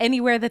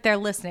anywhere that they're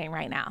listening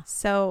right now?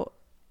 So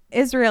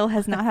Israel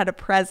has not had a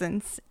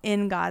presence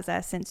in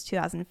Gaza since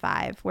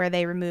 2005, where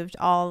they removed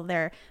all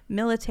their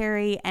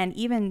military and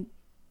even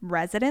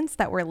residents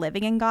that were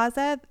living in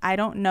Gaza. I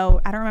don't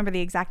remember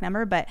the exact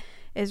number, but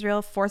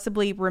Israel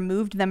forcibly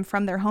removed them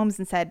from their homes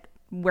and said,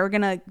 we're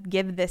going to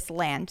give this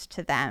land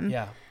to them.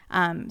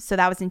 So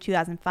that was in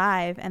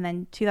 2005. And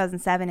then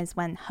 2007 is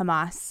when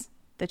Hamas,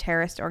 the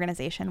terrorist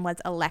organization, was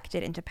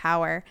elected into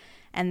power.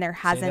 And there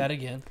hasn't... Say that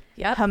again.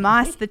 Yep.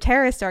 Hamas, the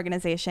terrorist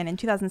organization, in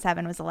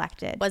 2007 was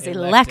elected.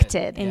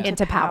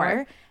 Into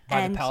power.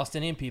 By the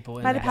Palestinian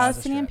people.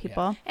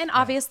 And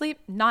obviously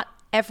not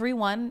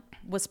everyone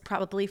was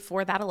probably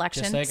for that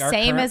election. Just like our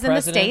same as in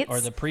the States.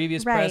 Or the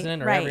previous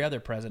president or every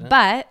other president.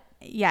 But...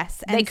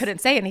 Yes. They couldn't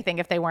say anything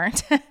if they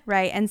weren't.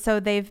 Right. And so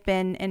they've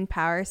been in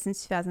power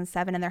since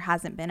 2007, and there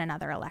hasn't been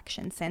another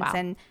election since.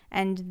 Wow.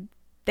 And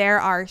there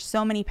are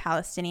so many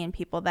Palestinian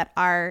people that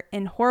are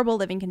in horrible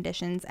living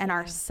conditions and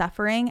are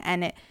suffering,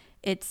 and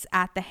it's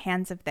at the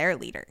hands of their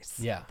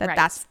leaders.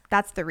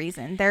 That's the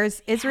reason.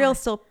 Israel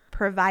still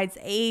provides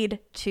aid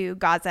to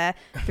Gaza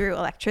through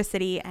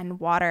electricity and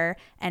water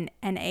and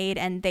aid,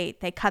 and they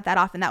cut that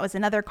off. And that was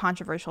another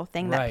controversial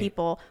thing that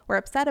people were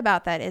upset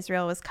about, that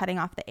Israel was cutting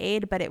off the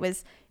aid, but it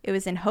was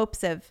in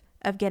hopes of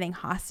getting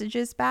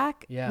hostages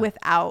back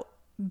without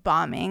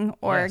bombing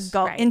or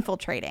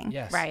infiltrating.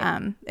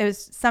 It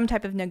was some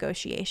type of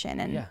negotiation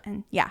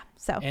and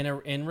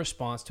in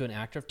response to an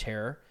act of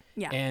terror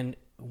and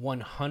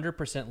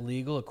 100%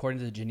 legal according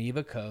to the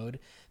Geneva Code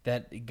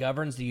that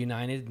governs the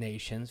United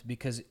Nations,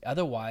 because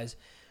otherwise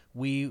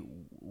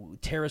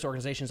terrorist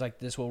organizations like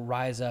this will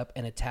rise up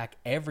and attack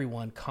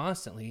everyone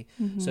constantly.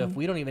 So if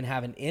we don't even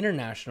have an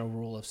international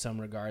rule of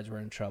some regards, we're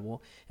in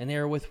trouble, and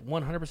they're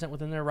 100%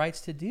 within their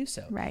rights to do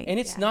so. And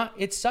it's not,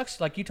 it sucks.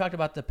 Like you talked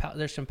about,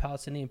 there's some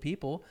Palestinian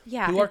people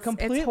who are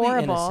completely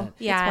innocent.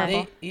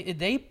 They're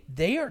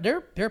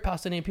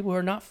Palestinian people who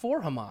are not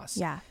for Hamas.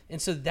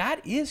 And so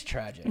that is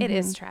tragic. It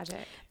is tragic.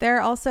 There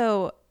are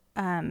also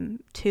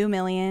 2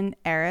 million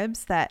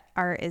Arabs that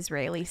are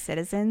Israeli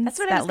citizens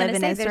that live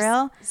in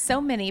Israel. There's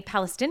so many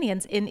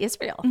Palestinians in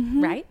Israel,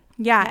 right?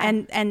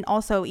 And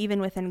also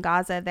even within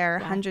Gaza, there are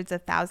hundreds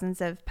of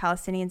thousands of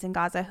Palestinians in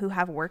Gaza who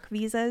have work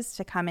visas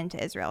to come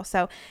into Israel.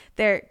 So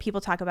people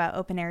talk about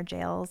open air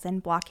jails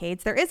and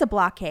blockades. There is a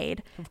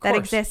blockade that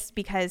exists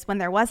because when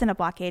there wasn't a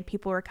blockade,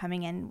 people were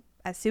coming in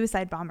as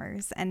suicide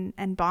bombers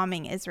and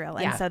bombing Israel.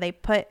 And so they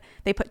put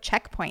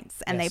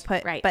checkpoints and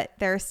but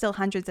there are still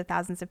hundreds of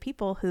thousands of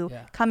people who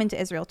come into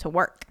Israel to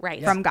work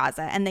from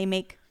Gaza, and they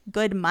make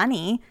good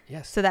money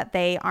so that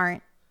they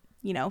aren't,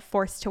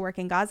 forced to work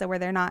in Gaza where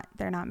they're not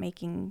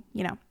making,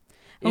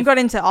 I won't go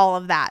into all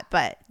of that,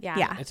 but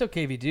it's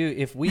okay if you do.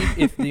 If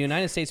the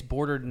United States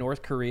bordered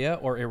North Korea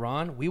or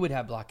Iran, we would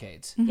have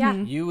blockades.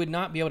 You would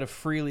not be able to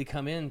freely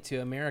come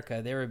into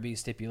America. There would be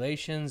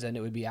stipulations, and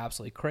it would be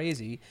absolutely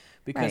crazy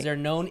because they're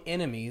known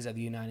enemies of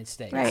the United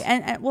States.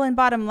 And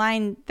bottom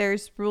line,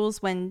 there's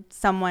rules when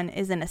someone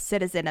isn't a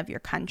citizen of your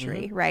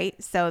country, right?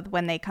 So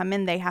when they come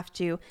in, they have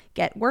to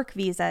get work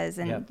visas,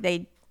 and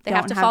they They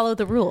have to follow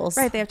the rules.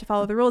 Right. They have to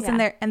follow the rules.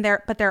 Yeah.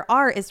 But there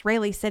are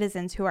Israeli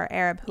citizens who are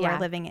Arab who are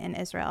living in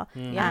Israel.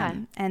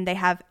 And they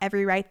have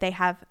every right.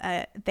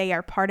 They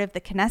are part of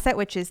the Knesset,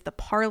 which is the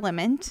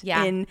parliament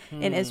in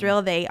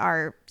Israel. They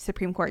are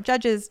Supreme Court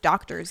judges,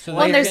 doctors. So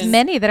and there's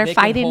many that are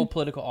fighting. They can hold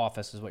political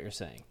office is what you're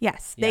saying.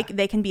 Yes.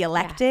 They can be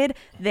elected.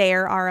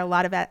 There are a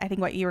lot of, I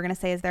think what you were going to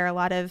say is there are a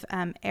lot of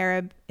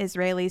Arab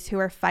Israelis who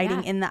are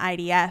fighting in the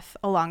IDF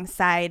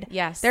alongside.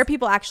 Yes. There are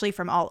people actually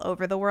from all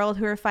over the world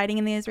who are fighting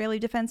in the Israeli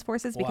Defense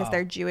Forces because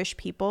they're Jewish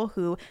people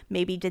who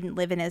maybe didn't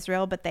live in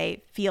Israel, but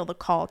they feel the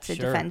call to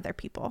defend their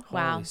people.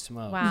 Holy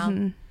smokes. Wow.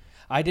 Mm-hmm.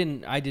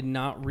 I did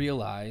not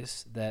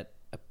realize that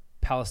a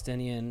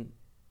Palestinian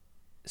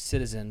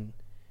citizen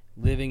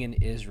living in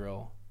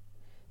Israel,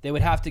 they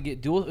would have to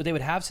get they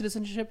would have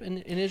citizenship in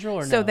Israel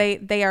or no? So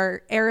they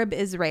are Arab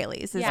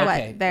Israelis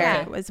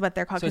is what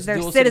they're called, because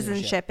their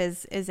citizenship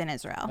is in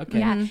Israel. Okay.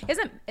 Yeah.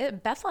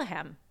 Isn't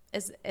Bethlehem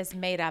is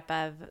made up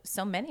of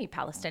so many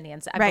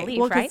Palestinians, I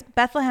believe, right?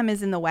 Bethlehem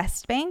is in the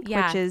West Bank,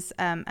 which is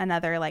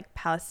another like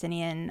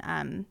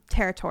Palestinian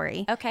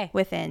territory. Okay.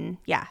 Within,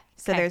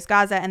 So there's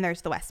Gaza and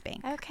there's the West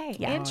Bank. Okay.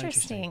 Yeah.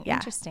 Interesting. Yeah.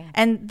 Interesting.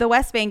 And the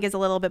West Bank is a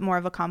little bit more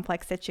of a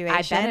complex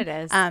situation. I bet it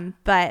is.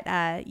 But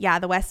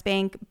the West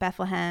Bank,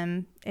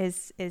 Bethlehem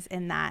is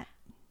in that.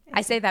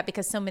 I say that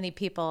because so many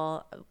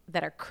people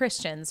that are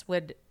Christians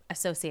would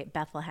associate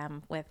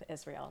Bethlehem with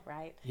Israel,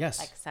 right? Yes.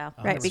 Like so.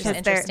 Right,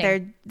 because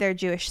their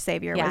Jewish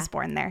savior was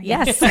born there.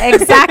 Yes,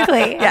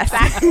 exactly. Yes.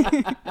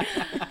 Exactly.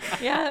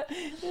 Yeah.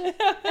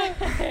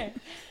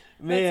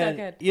 Man, so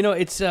good.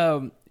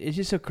 It's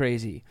just so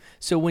crazy.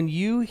 So when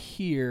you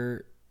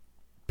hear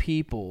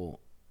people,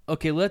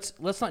 okay, let's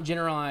not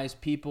generalize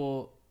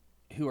people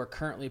who are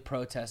currently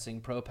protesting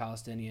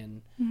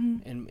pro-Palestinian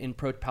and in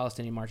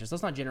pro-Palestinian marches.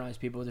 Let's not generalize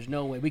people. There's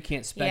no way we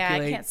can't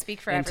speculate. Yeah, I can't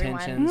speak for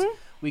intentions. everyone.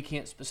 We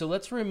can't. So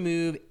let's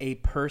remove a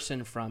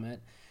person from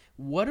it.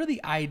 What are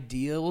the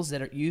ideals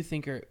that you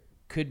think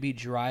could be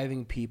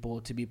driving people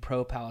to be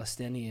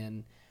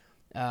pro-Palestinian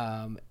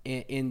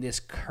in this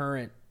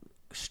current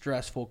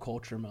stressful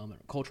cultural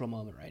moment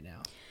right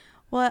now?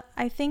 Well,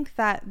 I think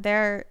that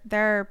there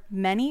are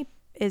many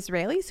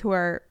Israelis who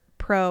are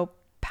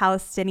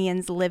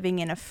pro-Palestinians living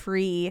in a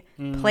free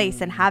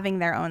place and having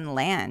their own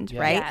land,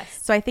 right? Yes.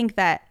 So I think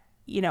that,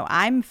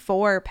 I'm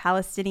for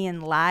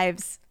Palestinian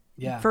lives,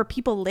 for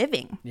people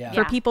living,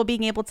 for people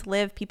being able to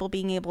live, people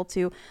being able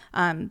to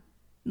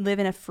live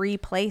in a free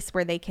place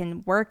where they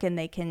can work and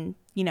they can,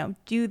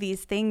 do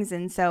these things.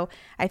 And so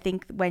I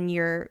think when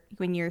you're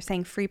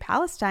saying free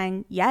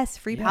Palestine, yes,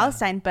 free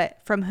Palestine, but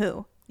from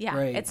who? Yeah,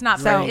 right. It's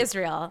not from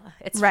Israel.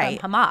 It's from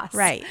Hamas.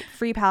 Right.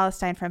 Free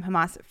Palestine from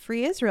Hamas.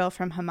 Free Israel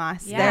from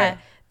Hamas. Yeah.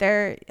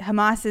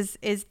 Hamas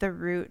is the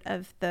root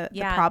of the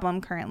problem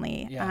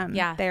currently.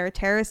 They're a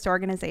terrorist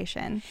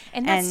organization.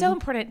 And that's so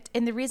important.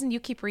 And the reason you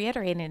keep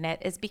reiterating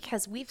it is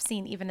because we've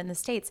seen, even in the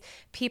States,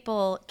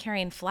 people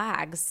carrying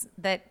flags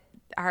that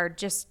are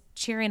just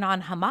cheering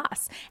on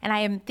Hamas. And I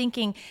am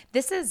thinking,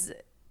 this is,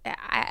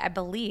 I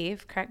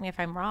believe, correct me if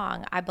I'm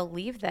wrong, I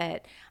believe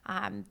that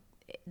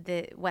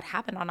what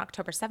happened on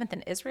October 7th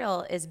in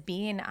Israel is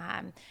being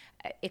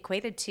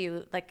equated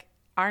to like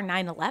our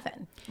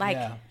 9/11.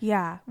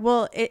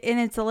 Well, and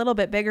it's a little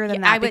bit bigger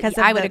than that because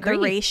of the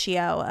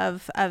ratio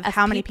of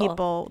how many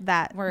people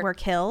that were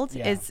killed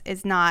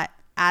is not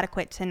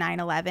adequate to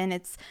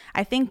 9/11.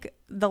 I think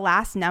the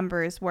last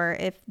numbers were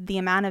if the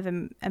amount of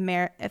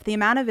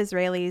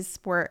Israelis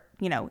were,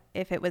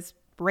 if it was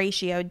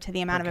ratioed to the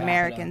amount of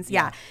Americans,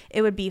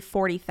 it would be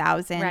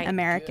 40,000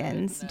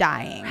 Americans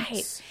dying. Right.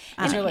 Is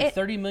there like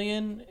 30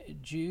 million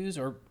Jews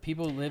or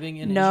people living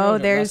in Israel?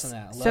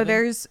 No,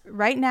 there's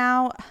right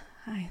now.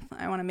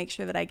 I want to make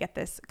sure that I get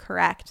this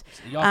correct.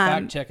 So y'all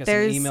fact check us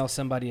and email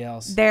somebody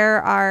else. There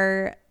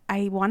are,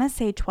 I want to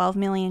say 12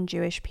 million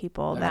Jewish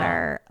people that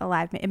are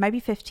alive. It might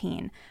be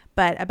 15,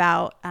 but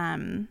about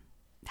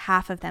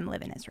half of them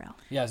live in Israel.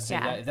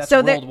 That's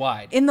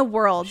worldwide. In the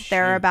world,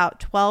 there are about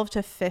 12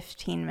 to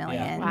 15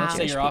 million. Wow. Let's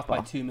say you're off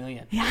by 2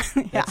 million.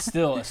 That's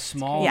still a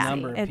small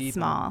number of people. It's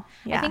small.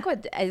 I think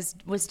what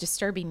was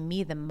disturbing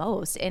me the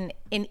most, and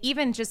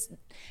even just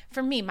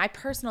for me, my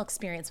personal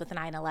experience with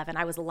 9/11,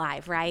 I was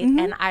alive, right?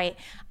 And I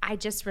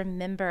just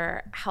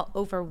remember how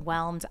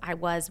overwhelmed I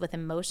was with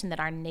emotion that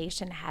our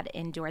nation had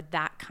endured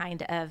that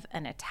kind of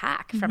an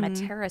attack from a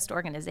terrorist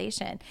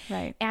organization.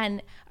 Right.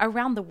 And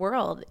around the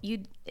world,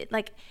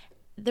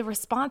 the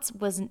response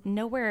was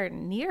nowhere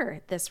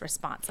near this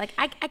response. Like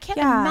I can't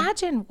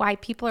imagine why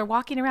people are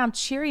walking around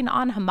cheering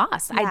on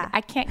Hamas.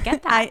 I can't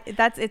get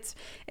that.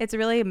 It's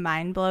really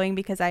mind blowing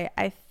because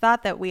I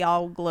thought that we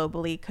all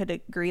globally could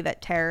agree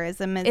that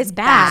terrorism is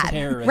bad.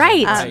 Terrorism,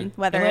 right?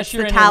 Whether unless it's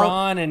you're in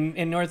Iran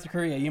and North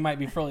Korea, you might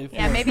be fully.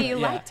 Maybe you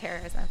like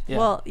terrorism. Yeah.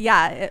 Well,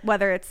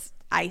 whether it's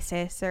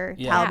ISIS or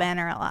Taliban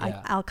or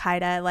Al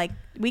Qaeda, like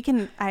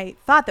I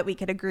thought that we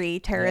could agree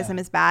terrorism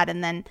is bad,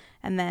 and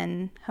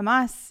then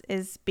Hamas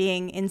is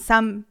being in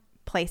some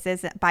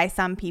places by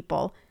some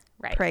people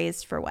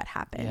praised for what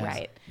happened.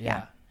 Right.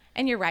 Yeah.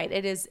 And you're right.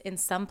 It is in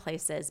some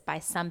places by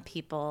some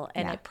people,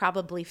 and it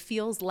probably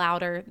feels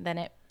louder than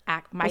it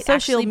might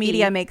social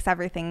media be. makes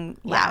everything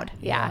loud.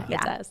 Yeah, it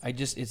does.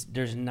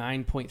 There's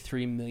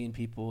 9.3 million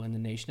people in the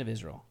nation of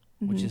Israel,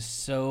 which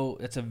is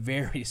it's a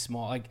very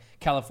small, like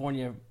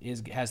California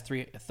has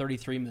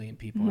 33 million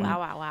people.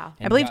 Wow.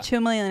 I believe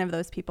 2 million of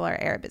those people are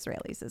Arab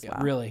Israelis as well.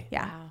 Really?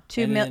 Yeah. Wow.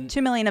 2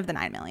 million of the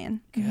 9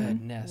 million.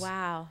 Goodness.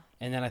 Wow.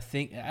 And then I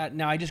think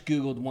now I just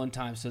Googled one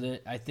time, so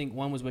that I think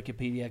one was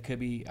Wikipedia.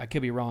 I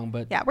could be wrong,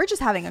 but yeah, we're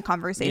just having a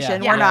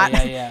conversation. Yeah. We're not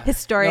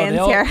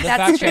historians here. The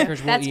fact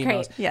checkers will that's email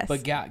us. great. Yes.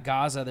 But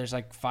Gaza, there's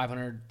like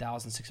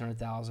 500,000,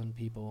 600,000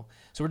 people.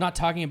 So we're not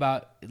talking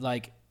about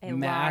like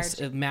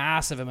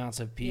massive amounts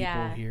of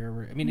people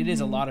here. I mean, it is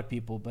a lot of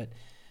people, but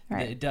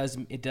it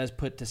does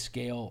put to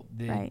scale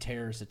the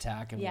terrorist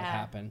attack and what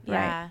happened.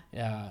 Yeah.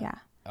 Yeah.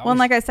 Well, and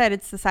like I said,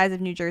 it's the size of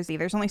New Jersey.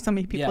 There's only so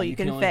many people you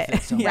can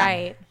fit. So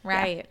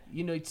Right.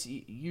 You know,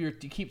 you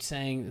keep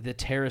saying the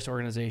terrorist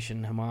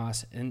organization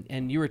Hamas,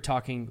 and you were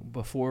talking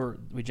before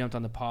we jumped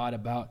on the pod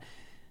about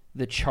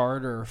the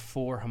charter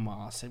for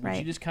Hamas. And would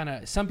you just kind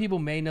of, some people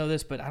may know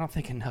this, but I don't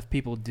think enough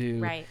people do.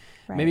 Right.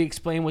 Maybe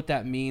explain what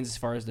that means as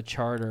far as the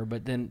charter,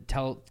 but then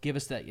give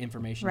us that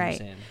information you're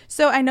saying.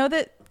 So I know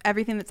that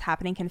everything that's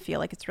happening can feel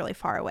like it's really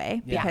far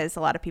away because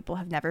a lot of people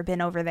have never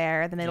been over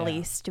there. The Middle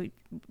East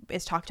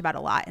is talked about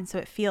a lot. And so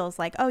it feels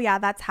like, oh yeah,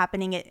 that's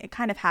happening. It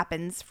kind of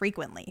happens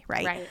frequently.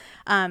 Right.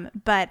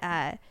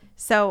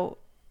 So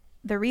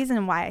the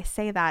reason why I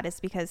say that is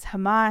because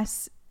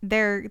Hamas,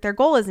 their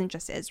goal isn't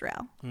just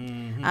Israel.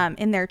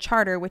 In their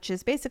charter, which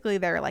is basically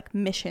their like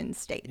mission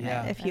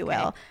statement, if you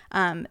will,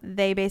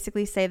 they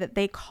basically say that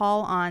they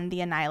call on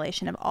the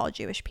annihilation of all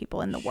Jewish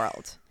people in the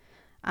world.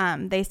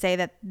 They say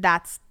that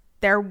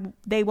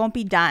they won't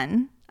be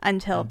done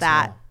until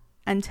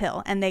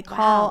and they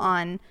call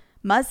on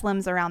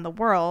Muslims around the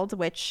world,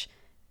 which,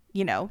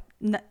 you know,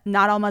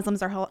 not all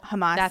Muslims are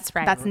Hamas. That's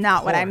right. That's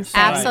not what I'm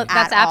saying.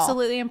 That's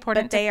absolutely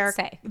important to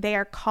say. They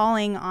are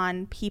calling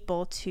on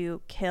people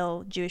to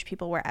kill Jewish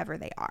people wherever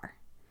they are.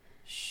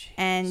 Jeez.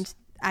 And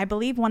I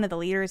believe one of the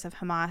leaders of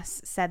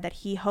Hamas said that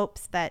he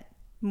hopes that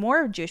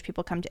more Jewish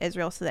people come to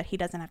Israel so that he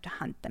doesn't have to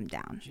hunt them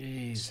down.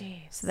 Jeez.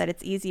 So that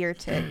it's easier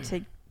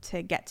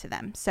to get to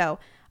them. So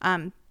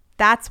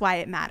that's why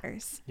it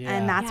matters.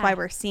 And that's why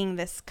we're seeing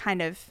this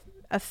kind of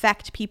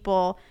affect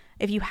people.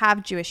 If you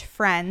have Jewish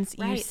friends,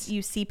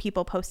 you see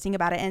people posting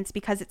about it, and it's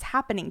because it's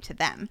happening to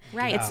them.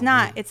 Right. It's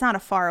not a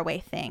far away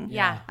thing.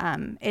 Yeah.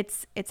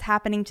 It's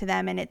happening to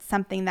them, and it's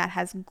something that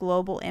has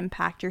global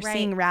impact. You're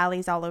seeing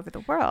rallies all over the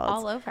world.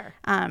 All over.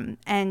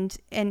 And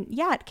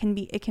yeah, it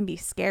can be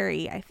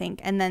scary, I think.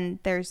 And then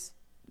there's,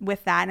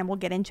 with that, and we'll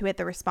get into it,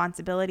 the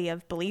responsibility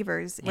of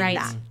believers in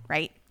that.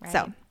 Right.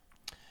 So.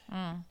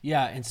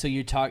 Yeah. And so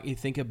you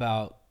think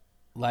about,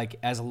 like,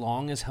 as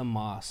long as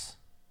Hamas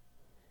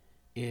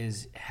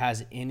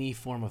has any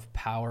form of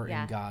power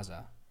in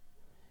Gaza,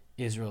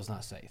 Israel's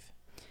not safe.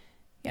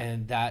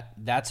 And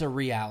that's a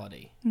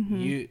reality.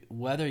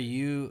 Whether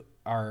you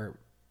are,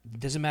 it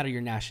doesn't matter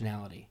your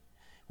nationality,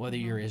 whether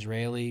you're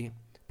Israeli,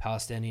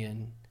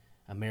 Palestinian,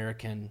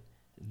 American,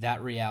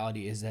 that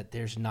reality is that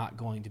there's not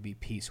going to be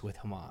peace with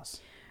Hamas.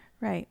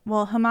 Right.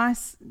 Well,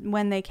 Hamas,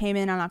 when they came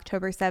in on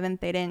October 7th,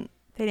 they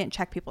didn't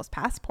check people's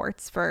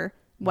passports for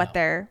what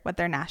their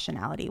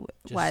nationality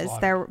was.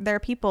 There are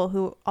people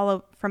who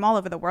from all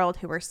over the world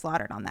who were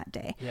slaughtered on that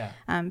day. Yeah.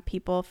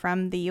 People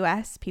from the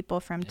U.S.,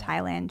 people from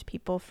Thailand,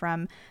 people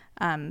from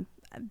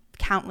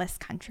countless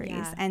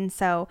countries, and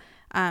so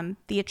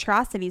the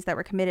atrocities that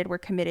were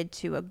committed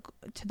to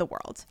the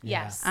world.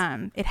 Yes.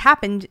 It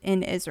happened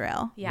in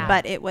Israel. Yeah.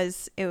 But it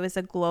was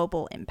a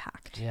global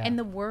impact. Yeah. And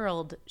the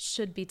world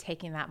should be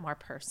taking that more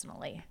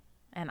personally.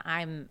 And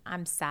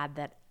I'm sad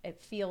that it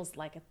feels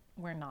like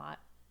we're not.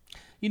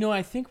 You know,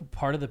 I think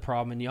part of the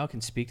problem, and y'all can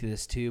speak to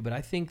this too, but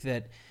I think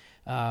that,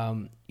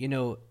 you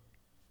know,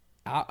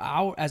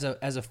 as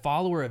a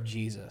follower of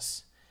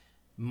Jesus,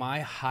 my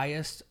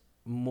highest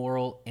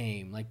moral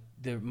aim, like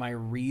my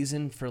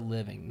reason for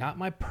living, not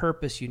my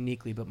purpose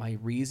uniquely, but my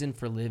reason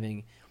for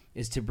living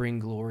is to bring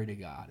glory to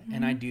God. Mm-hmm.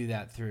 And I do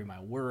that through my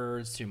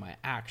words, through my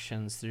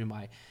actions, through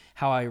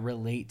how I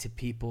relate to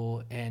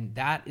people. And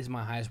that is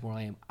my highest moral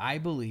aim. I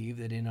believe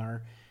that in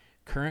our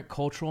current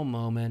cultural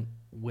moment,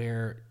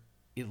 where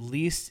at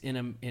least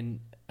in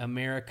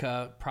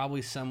America,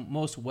 probably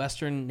most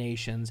Western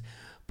nations,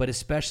 but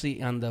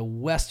especially on the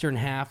western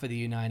half of the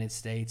United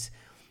States,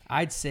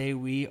 I'd say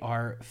we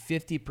are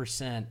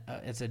 50%,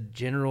 it's a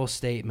general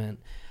statement,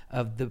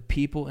 of the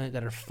people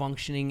that are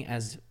functioning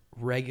as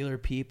regular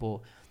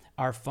people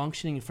are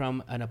functioning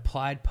from an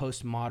applied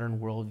postmodern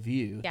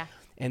worldview. Yeah.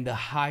 And the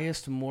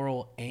highest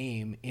moral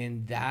aim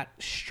in that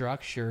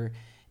structure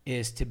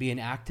is to be an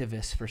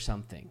activist for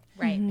something.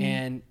 Right.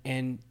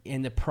 Mm-hmm.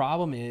 And the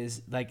problem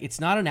is, like, it's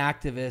not an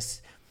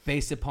activist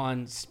based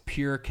upon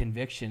pure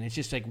conviction. It's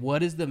just like,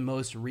 what is the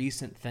most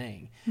recent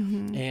thing?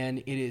 Mm-hmm. And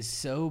it is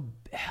so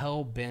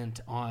hell-bent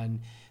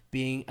on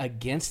being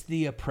against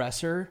the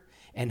oppressor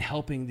and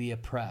helping the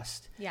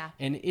oppressed. Yeah.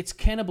 And it's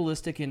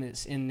cannibalistic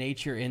in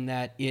nature, in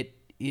that it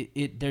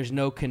there's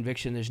no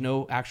conviction. There's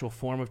no actual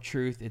form of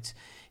truth. It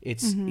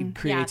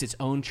creates its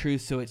own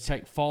truth, so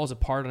it falls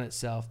apart on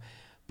itself.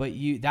 But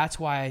that's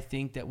why I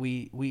think that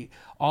we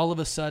all of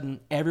a sudden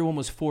everyone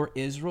was for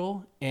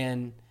Israel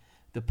and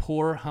the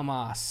poor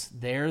Hamas.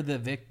 They're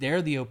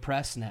the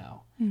oppressed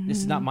now. This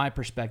is not my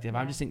perspective.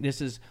 I'm just saying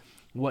this is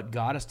what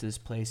got us to this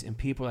place. And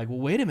people are like, well,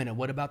 wait a minute.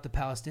 What about the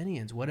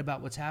Palestinians? What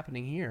about what's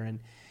happening here?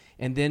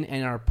 And then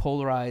in our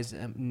polarized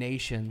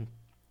nation,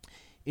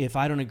 if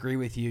I don't agree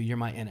with you, you're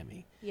my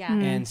enemy. Yeah.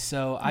 And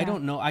so I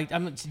don't know.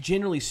 I'm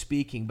generally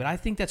speaking, but I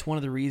think that's one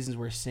of the reasons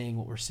we're seeing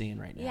what we're seeing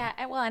right now.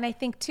 Yeah. Well, and I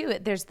think too,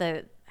 there's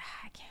I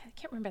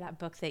can't remember that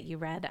book that you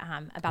read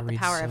about the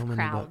power of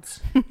crowds,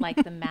 like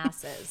the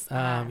masses.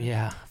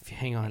 Yeah.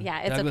 Hang on. Yeah,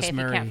 it's Douglas okay if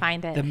Murray, you can't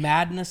find it. The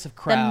Madness of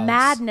Crowds. The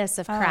Madness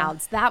of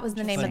Crowds. That was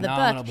the name of the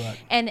book. Book.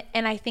 And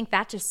I think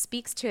that just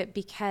speaks to it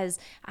because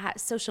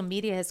social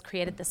media has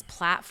created this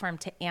platform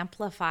to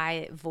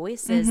amplify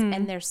voices,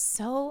 and there's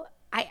so.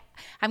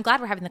 I'm glad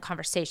we're having the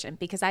conversation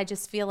because I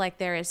just feel like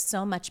there is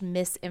so much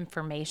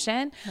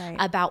misinformation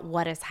about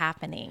what is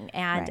happening.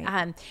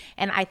 And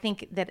and I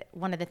think that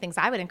one of the things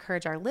I would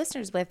encourage our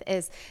listeners with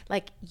is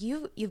like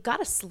you've got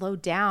to slow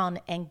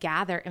down and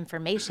gather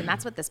information.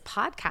 That's what this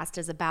podcast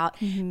is about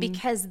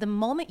because the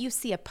moment you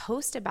see a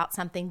post about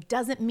something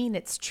doesn't mean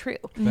it's true.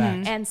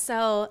 And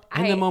so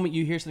the moment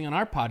you hear something on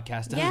our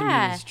podcast doesn't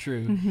mean it's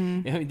true.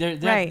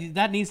 I mean,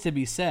 that needs to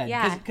be said.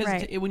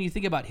 Because when you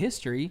think about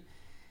history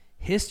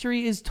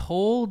is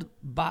told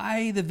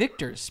by the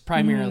victors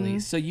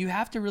primarily. So you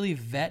have to really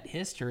vet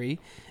history.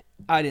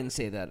 I didn't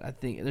say that. I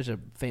think there's a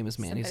famous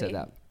man who said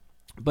that.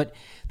 But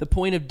the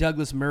point of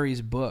Douglas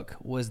Murray's book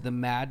was the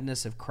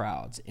madness of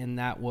crowds. And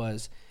that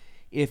was,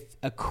 if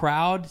a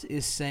crowd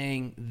is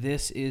saying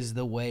this is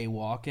the way,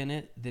 walk in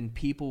it, then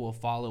people will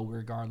follow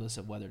regardless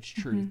of whether it's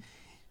truth.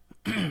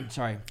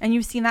 Sorry. And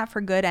you've seen that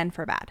for good and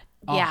for bad.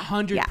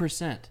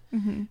 100%.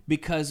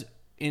 Because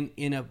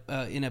in a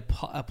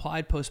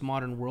applied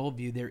postmodern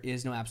worldview, there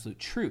is no absolute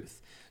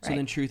truth. So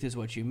then truth is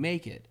what you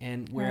make it.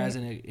 And whereas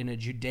in a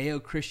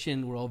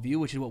Judeo-Christian worldview,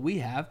 which is what we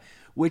have,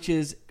 which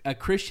is a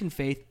Christian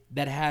faith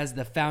that has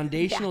the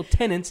foundational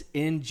tenets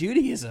in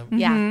Judaism.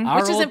 Our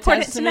which is Old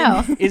important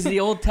Testament to know. is the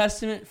Old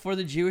Testament for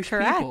the Jewish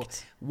people.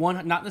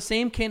 One, not in the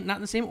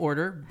same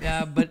order,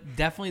 but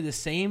definitely the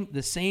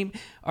same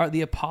are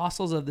the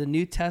apostles of the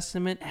New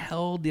Testament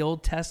held the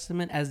Old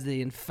Testament as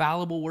the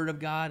infallible word of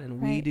God, and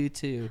we do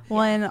too.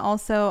 Well, and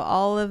also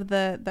all of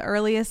the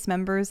earliest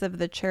members of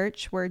the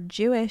church were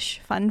Jewish.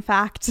 Fun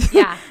fact.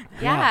 You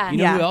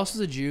know who else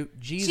is a Jew?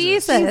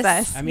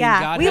 Jesus. I mean,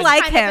 God we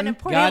like him.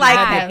 God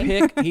had to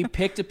pick. He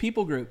picked a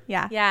people group.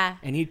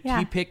 And he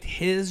picked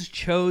his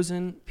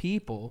chosen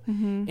people.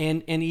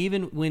 And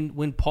even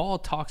when Paul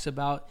talks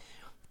about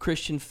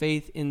Christian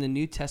faith in the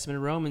New Testament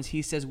of Romans,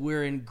 he says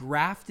we're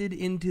engrafted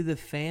into the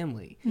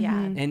family.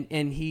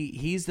 And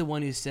he's the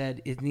one who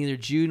said it's neither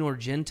Jew nor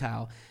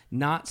Gentile,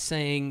 not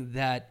saying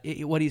that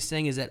what he's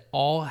saying is that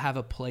all have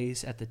a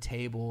place at the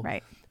table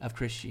of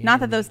Christianity.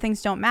 Not that those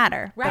things don't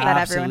matter, but that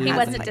everyone has He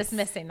wasn't a place.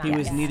 dismissing that. He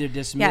was neither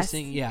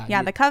dismissing.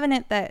 The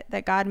covenant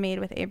that God made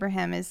with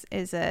Abraham is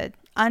a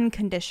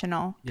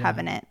unconditional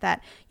covenant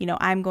that,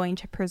 I'm going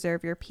to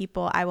preserve your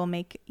people. I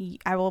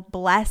will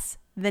bless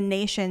the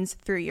nations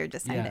through your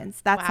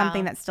descendants. That's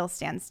something that still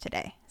stands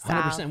today.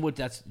 100%.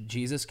 What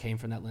Jesus came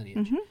from that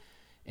lineage.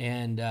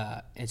 And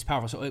it's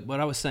powerful. So what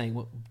I was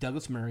saying,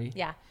 Douglas Murray,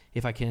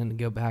 if I can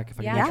go back, if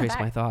I can trace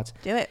my thoughts.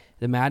 Do it.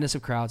 The Madness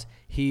of Crowds.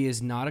 He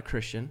is not a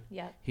Christian.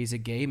 He's a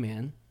gay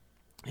man,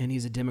 and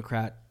he's a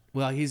Democrat.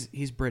 Well,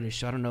 he's British,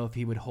 so I don't know if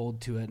he would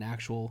hold to an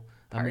actual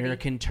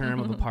American term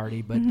of a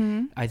party, but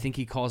I think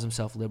he calls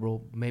himself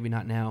liberal. Maybe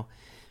not now.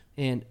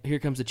 And here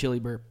comes the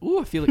chili burp. Ooh,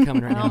 I feel it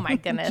coming right now. Oh my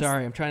goodness!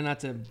 Sorry, I'm trying not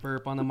to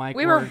burp on the mic.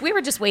 We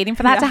were just waiting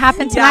for that to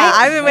happen tonight.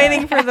 I've been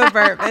waiting for the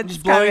burp. It's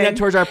just blowing that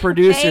towards our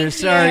producers.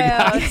 Sorry,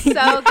 guys.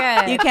 So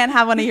good. You can't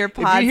have one of your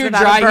pods if you hear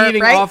without dry a burp,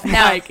 heaving right? off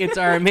mic, it's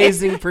our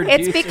amazing producer.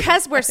 It's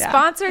because we're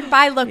sponsored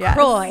by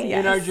LaCroix.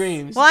 In our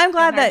dreams. Well, I'm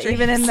glad that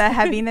even in the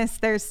heaviness,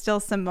 there's still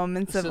some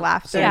moments of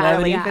laughter.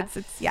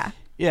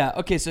 Yeah.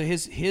 Okay. So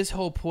his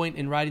whole point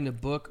in writing the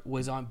book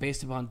was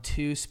based upon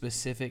two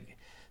specific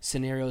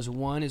scenarios.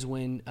 One is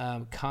when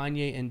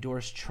Kanye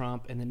endorsed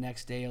Trump, and the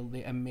next day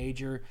a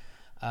major,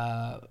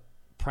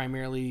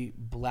 primarily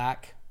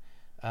black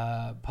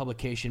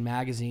publication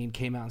magazine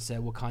came out and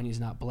said, well, Kanye's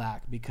not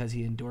black because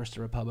he endorsed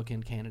a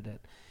Republican candidate.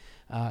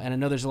 And I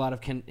know there's a lot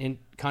of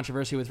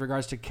controversy with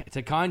regards to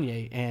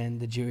Kanye and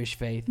the Jewish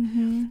faith.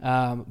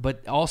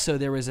 But also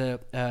there was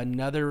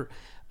another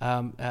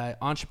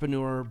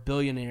entrepreneur,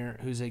 billionaire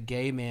who's a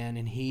gay man,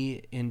 and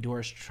he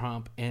endorsed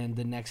Trump, and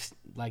the next,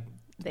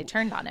 they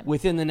turned on him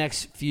within the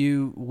next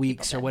few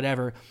weeks or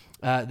whatever.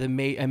 A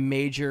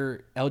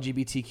major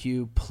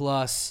LGBTQ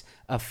plus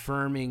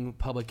affirming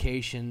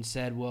publication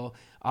said, well,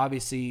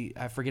 obviously,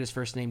 I forget his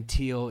first name,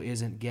 Teal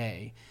isn't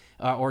gay.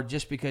 Or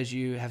just because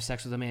you have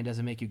sex with a man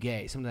doesn't make you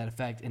gay, something to that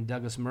effect. And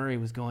Douglas Murray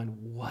was going,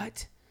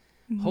 what?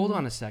 Hold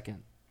on a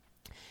second.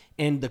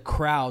 And the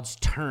crowds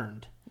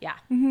turned.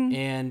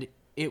 And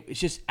it's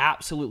just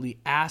absolutely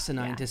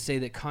asinine to say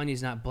that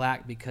Kanye's not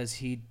black because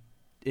he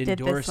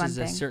endorses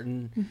a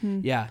certain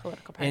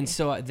political party. And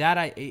so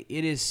it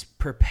is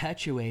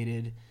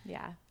perpetuated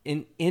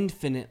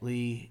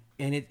infinitely,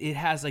 and it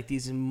has like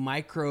these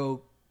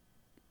micro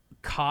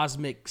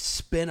cosmic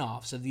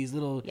spin-offs of these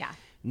little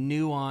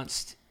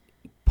nuanced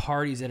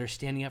parties that are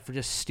standing up for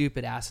just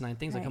stupid asinine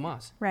things like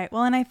Hamas. Right.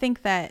 Well, and I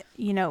think that,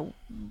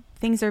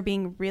 things are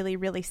being really,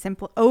 really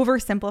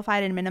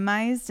oversimplified and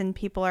minimized, and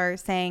people are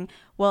saying,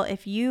 well,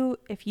 if you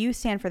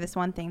stand for this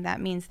one thing, that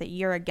means that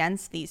you're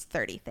against these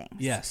 30 things.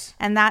 Yes.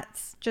 And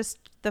that's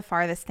just the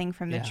farthest thing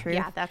from the truth.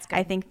 Yeah, that's good.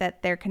 I think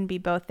that there can be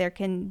both. There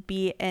can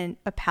be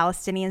a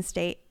Palestinian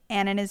state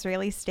and an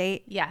Israeli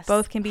state. Yes.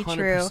 Both can be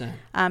 100%.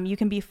 true. You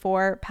can be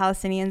for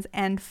Palestinians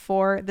and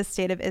for the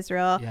state of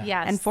Israel. Yeah.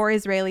 Yes. And for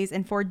Israelis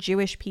and for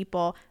Jewish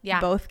people.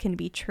 Yeah. Both can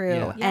be true.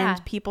 Yeah. Yeah.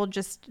 And people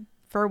just,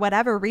 for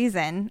whatever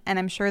reason, and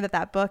I'm sure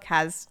that book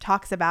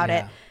talks about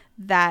it,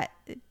 that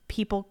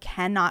people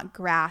cannot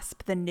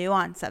grasp the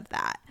nuance of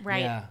that.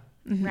 Right. Yeah.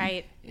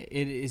 Right.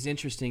 It is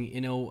interesting,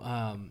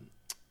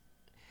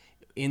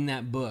 in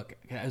that book,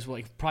 it was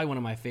like probably one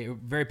of my favorite,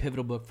 very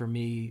pivotal book for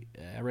me.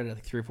 I read it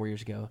like 3 or 4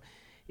 years ago.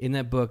 In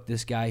that book,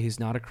 this guy who's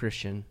not a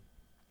Christian,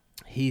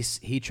 he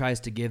tries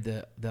to give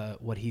the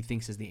what he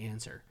thinks is the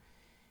answer,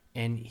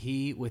 and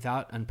he,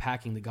 without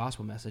unpacking the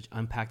gospel message,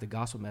 unpacked the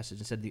gospel message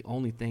and said the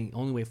only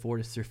way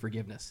forward is through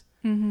forgiveness.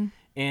 Mm-hmm.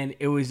 And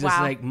it was just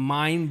like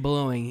mind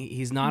blowing.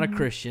 He's not a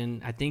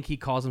Christian. I think he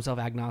calls himself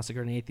agnostic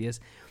or an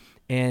atheist.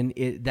 And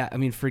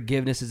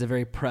forgiveness is a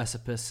very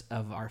precipice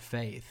of our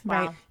faith.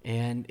 Wow.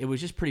 And it was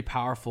just pretty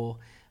powerful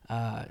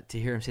to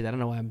hear him say that. I don't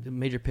know why. I'm a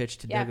major pitch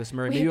to Douglas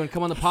Murray. Maybe you want to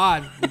come on the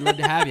pod. We'd love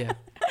to have you.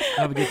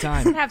 Have a good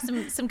time. Have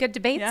some good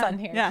debates on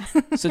here. Yeah.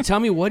 So tell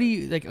me, what do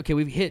you like? Okay,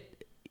 we've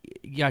hit.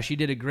 Gosh, you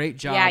did a great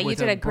job. Yeah, you with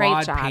did a a great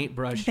broad job.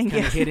 paintbrush, Thank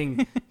kind you. of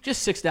hitting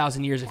just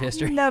 6,000 years of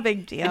history. No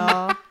big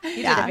deal.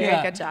 You did a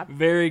very good job.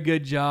 Very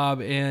good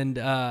job, and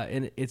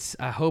it's.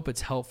 I hope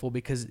it's helpful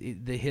because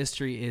the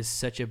history is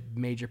such a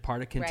major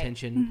part of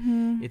contention. Right.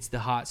 Mm-hmm. It's the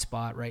hot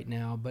spot right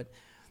now. But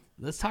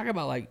let's talk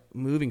about like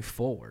moving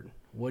forward.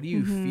 What do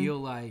you feel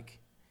like?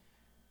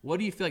 What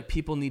do you feel like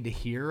people need to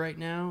hear right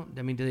now?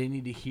 I mean, do they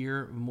need to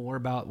hear more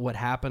about what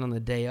happened on the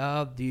day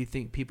of? Do you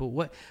think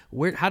people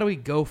how do we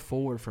go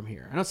forward from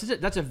here? I know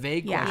that's a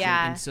vague question,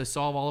 and so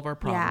solve all of our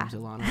problems,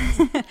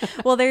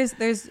 Ilana. Well,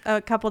 there's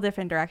a couple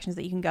different directions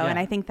that you can go, and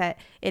I think that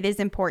it is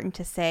important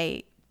to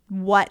say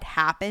what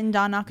happened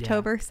on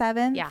October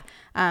 7th. Yeah.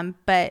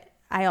 But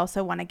I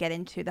also want to get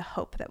into the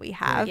hope that we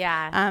have.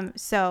 Yeah.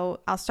 So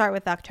I'll start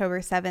with October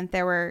 7th.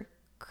 There were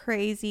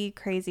crazy,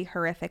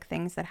 horrific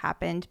things that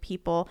happened.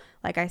 People,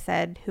 like I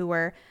said, who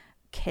were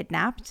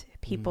kidnapped,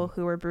 people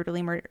who were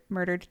brutally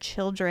murdered,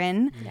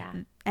 children,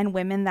 and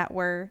women that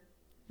were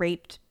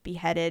raped,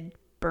 beheaded,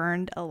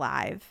 burned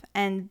alive.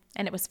 And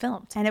it was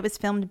filmed. And it was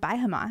filmed by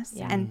Hamas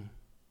and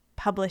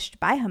published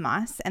by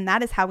Hamas. And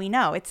that is how we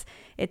know.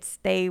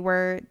 They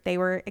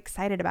were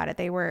excited about it.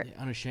 They were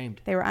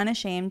unashamed. They were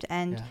unashamed,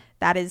 and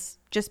that is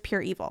just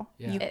pure evil.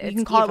 Yeah. You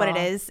can call it what it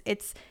is.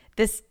 It's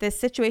this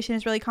situation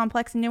is really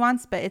complex and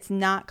nuanced, but it's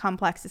not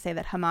complex to say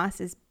that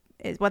Hamas is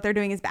what they're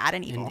doing is bad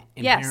and evil.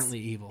 Inherently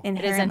evil.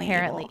 It is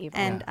inherently evil.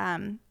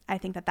 And I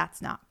think that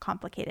that's not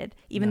complicated,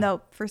 even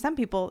though for some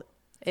people,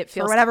 it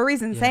feels for whatever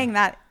reason, saying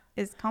that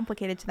is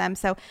complicated to them.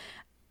 So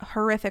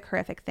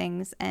horrific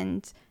things.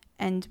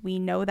 And we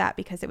know that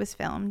because it was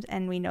filmed,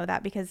 and we know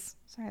that because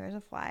there's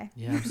a fly.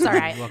 Yeah, I'm sorry.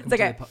 Welcome it's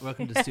okay.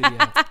 Welcome to the studio.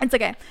 It's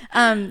okay.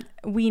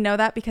 We know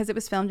that because it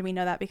was filmed, and we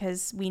know that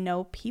because we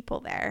know people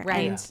there.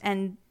 Right.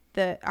 And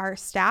our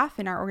staff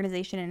in our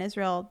organization in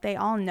Israel, they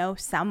all know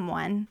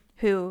someone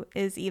who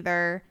is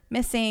either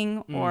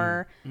missing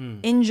or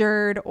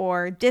injured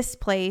or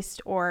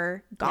displaced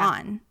or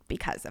gone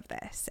because of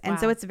this. And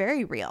so it's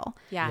very real.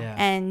 Yeah.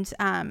 And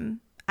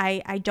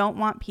I don't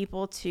want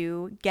people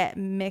to get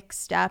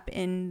mixed up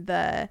in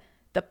the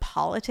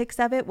politics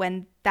of it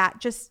when that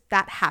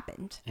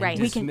happened. And right.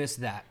 dismiss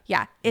that.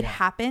 Yeah, it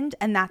happened,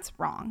 and that's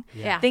wrong.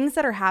 Yeah. Things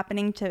that are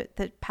happening to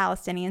the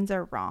Palestinians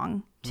are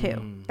wrong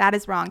too. That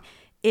is wrong.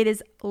 It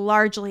is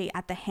largely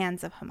at the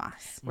hands of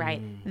Hamas.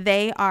 Right.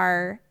 They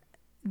are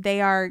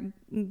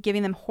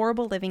giving them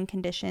horrible living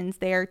conditions.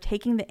 They are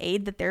taking the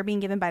aid that they're being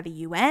given by the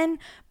UN,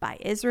 by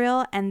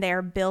Israel, and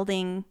they're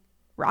building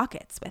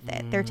rockets with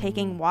it. They're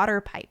taking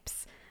water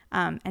pipes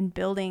and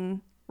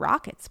building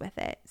rockets with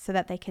it so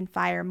that they can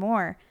fire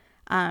more.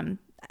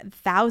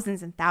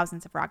 Thousands and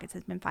thousands of rockets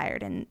has been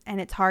fired, and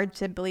it's hard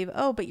to believe,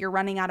 but you're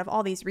running out of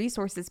all these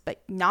resources,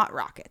 but not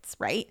rockets,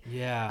 right?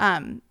 Yeah.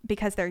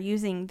 Because they're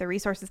using the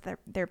resources that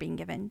they're being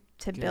given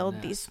to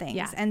build these things.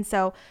 Yeah. And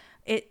so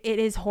it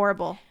is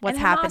horrible what's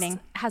and Hamas happening.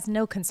 has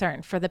no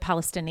concern for the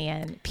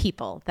Palestinian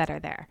people that are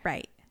there.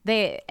 Right.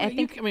 Maybe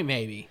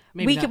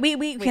We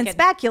can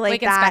speculate we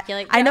can that.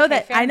 speculate. I know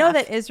Yeah, I know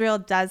enough. that Israel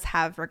does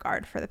have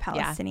regard for the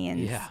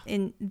Palestinians. Yeah.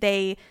 And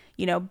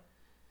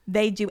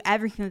they do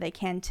everything that they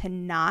can to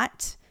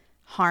not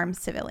harm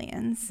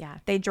civilians. Yeah.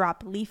 They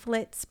drop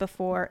leaflets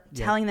before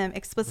telling them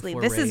explicitly,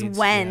 Before this raids, is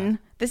when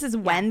This is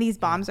when these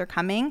bombs are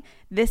coming.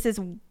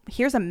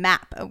 Here's a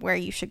map of where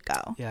you should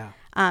go. Yeah.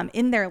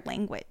 In their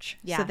language,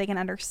 so they can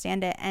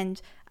understand it.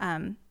 And,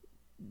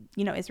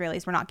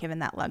 Israelis were not given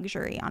that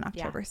luxury on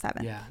October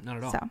 7th. Yeah, not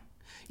at all. So,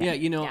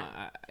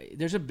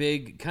 there's a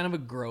big kind of a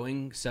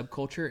growing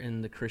subculture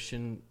in the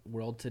Christian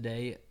world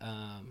today,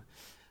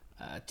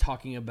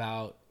 talking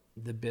about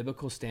the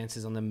biblical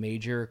stances on the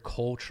major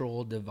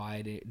cultural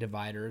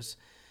dividers.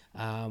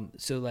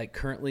 So like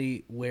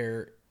currently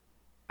where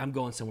I'm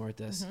going somewhere with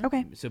this.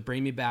 Okay. So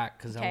bring me back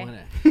because I want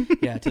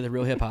to, to the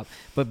real hip hop,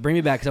 but bring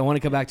me back because I want to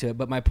come back to it.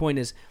 But my point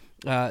is,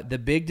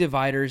 the big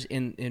dividers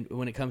in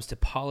when it comes to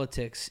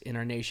politics in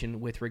our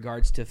nation with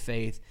regards to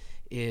faith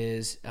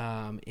is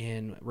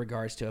in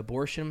regards to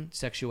abortion,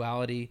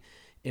 sexuality,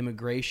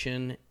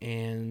 immigration,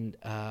 and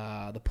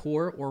the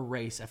poor or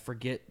race. I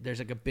forget. There's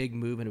like a big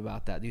movement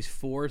about that. These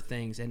 4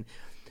 things, and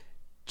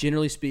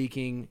generally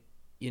speaking,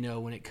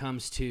 when it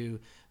comes to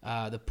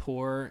the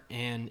poor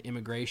and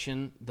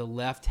immigration, the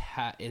left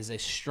is a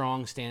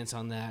strong stance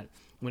on that.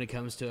 When it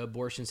comes to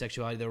abortion,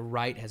 sexuality, the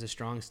right has a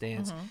strong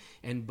stance,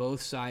 and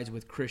both sides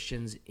with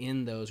Christians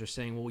in those are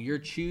saying, well, you're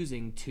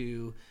choosing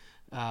two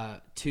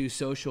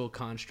social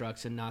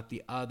constructs and not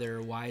the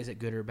other. Why is it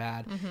good or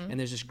bad? And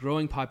there's this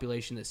growing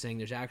population that's saying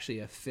there's actually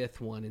a 5th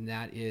one, and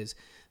that is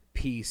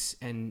peace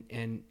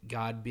and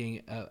God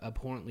being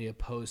abhorrently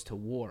opposed to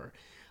war.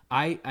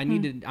 I'm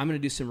going to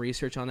do some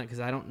research on that because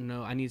I don't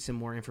know. I need some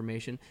more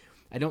information.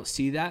 I don't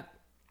see that.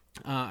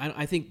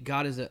 I think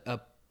God is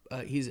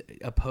he's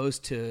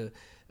opposed to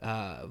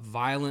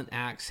violent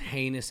acts,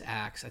 heinous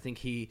acts. I think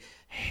he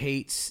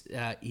hates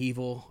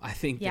evil. I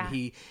think that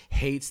he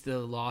hates the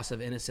loss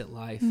of innocent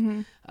life.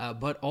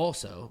 But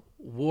also,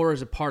 war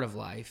is a part of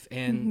life,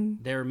 and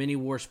there are many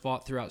wars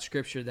fought throughout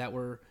Scripture that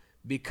were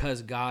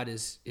because God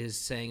is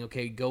saying,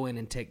 okay, go in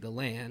and take the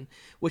land,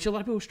 which a lot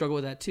of people struggle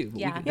with that too.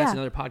 That's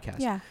another podcast.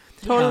 Yeah,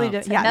 totally.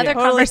 Another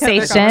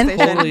conversation.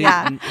 Totally,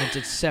 it's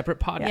a separate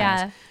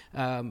podcast.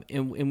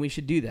 And we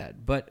should do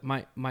that. But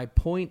my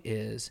point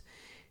is,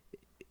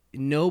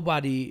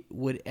 nobody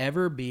would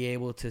ever be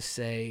able to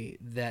say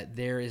that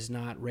there is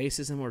not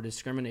racism or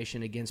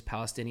discrimination against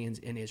Palestinians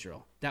in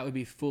Israel. That would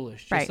be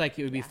foolish. Just like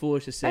it would be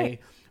foolish to say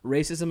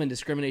racism and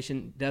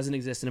discrimination doesn't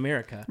exist in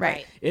America.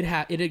 Right.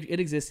 It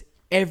exists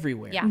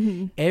everywhere.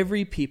 Yeah.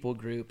 Every people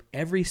group,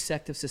 every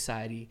sect of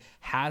society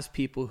has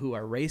people who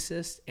are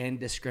racist and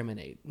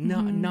discriminate.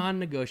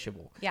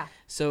 Non-negotiable. Yeah.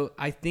 So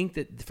I think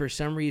that for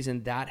some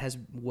reason that has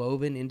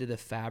woven into the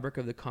fabric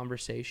of the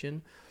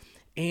conversation.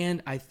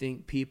 And I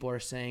think people are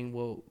saying,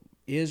 well,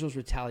 Israel's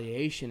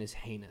retaliation is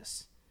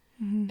heinous.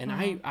 And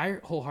I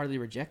wholeheartely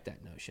reject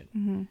that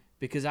notion.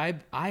 Because I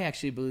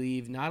actually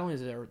believe not only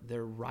is it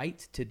their right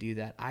to do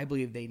that, I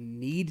believe they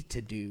need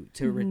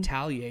to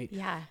retaliate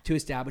to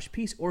establish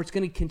peace, or it's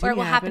going to continue or it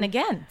will happen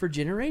again for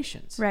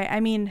generations. Right. I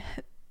mean,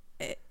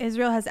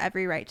 Israel has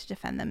every right to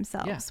defend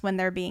themselves when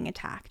they're being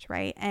attacked,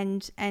 right?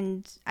 And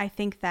I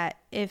think that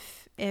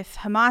if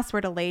Hamas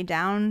were to lay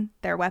down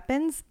their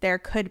weapons, there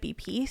could be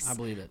peace. I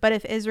believe it. But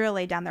if Israel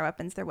laid down their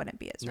weapons, there wouldn't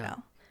be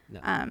Israel.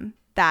 No.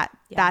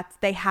 That's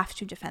they have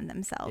to defend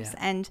themselves.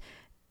 And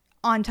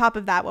on top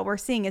of that, what we're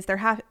seeing is they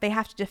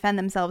have to defend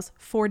themselves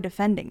for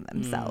defending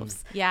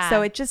themselves.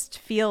 So it just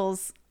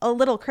feels a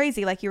little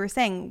crazy, like you were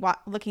saying,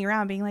 looking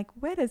around, being like,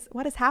 what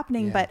is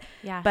happening? But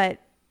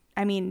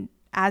I mean,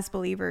 as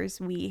believers,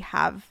 we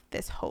have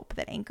this hope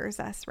that anchors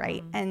us,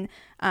 right? And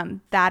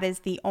that is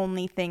the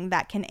only thing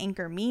that can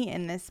anchor me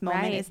in this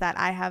moment, is that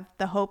I have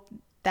the hope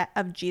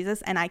of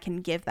Jesus, and I can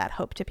give that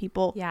hope to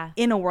people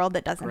in a world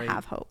that doesn't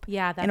have hope.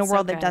 That's in a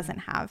world so that doesn't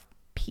have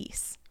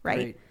peace, right?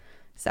 Great.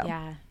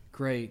 So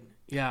Great.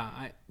 Yeah.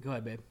 Go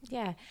ahead, babe.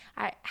 Yeah.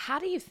 How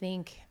do you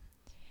think,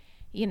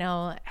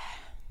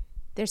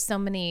 there's so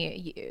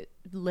many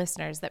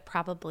listeners that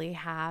probably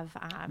have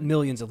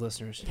millions of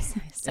listeners.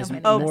 So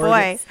many. Oh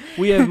boy,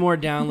 we have more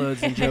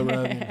downloads than Joe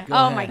Rogan. Go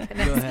ahead. My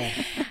goodness. Go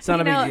ahead. It's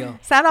not a big deal.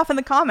 Sound off in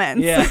the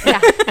comments.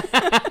 Yeah.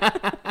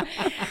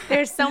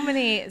 There's so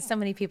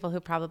many people who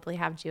probably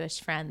have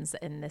Jewish friends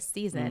in this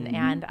season,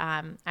 and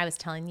I was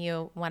telling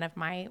you, one of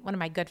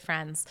my good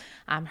friends,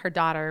 her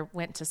daughter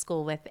went to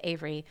school with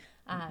Avery.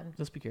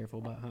 Let's be careful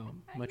about how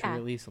much we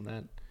release on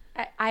that.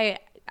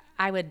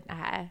 I would.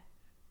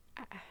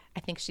 I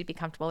think she'd be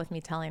comfortable with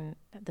me telling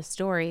the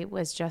story,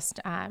 was just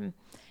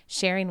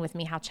sharing with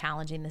me how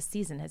challenging this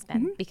season has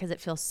been, because it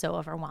feels so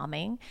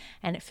overwhelming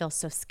and it feels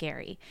so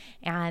scary.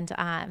 And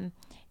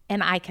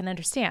I can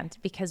understand,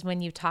 because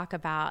when you talk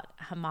about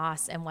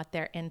Hamas and what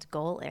their end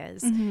goal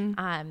is,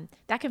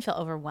 that can feel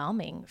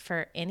overwhelming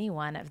for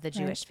anyone of the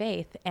Jewish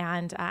faith.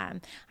 And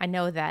I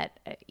know that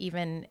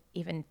even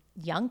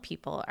young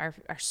people are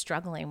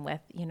struggling with,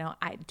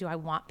 do I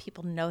want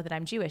people to know that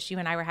I'm Jewish? You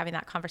and I were having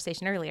that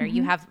conversation earlier.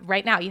 You have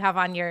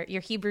on your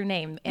Hebrew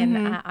name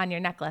on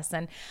your necklace.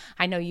 And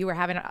I know you were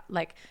having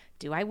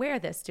do I wear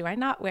this? Do I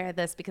not wear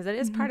this? Because it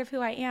is part of who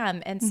I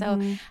am. And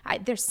so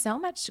there's so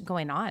much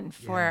going on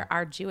for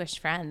our Jewish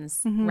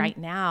friends right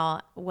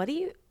now. What do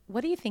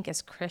you think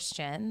as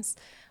Christians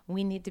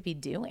we need to be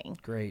doing?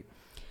 Great.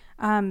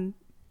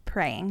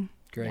 Praying.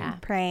 Great. Yeah.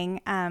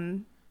 Praying.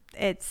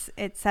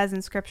 It says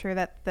in scripture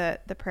that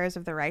the prayers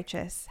of the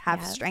righteous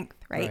have strength,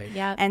 right?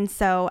 Yeah. And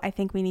so I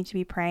think we need to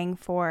be praying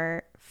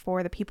for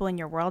the people in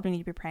your world. We need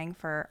to be praying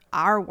for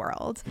our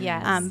world.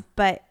 Yes.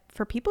 But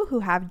for people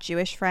who have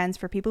Jewish friends,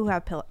 for people who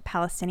have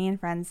Palestinian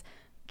friends,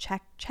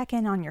 check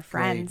in on your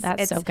friends.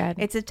 That's so good.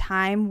 It's a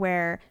time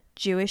where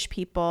Jewish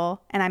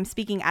people, and I'm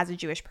speaking as a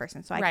Jewish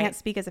person, so I can't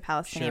speak as a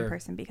Palestinian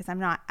person because I'm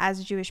not.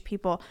 As Jewish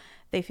people,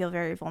 they feel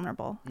very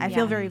vulnerable. I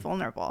feel very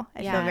vulnerable.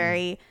 I feel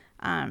very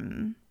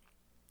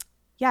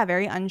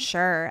very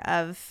unsure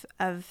of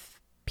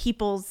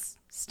people's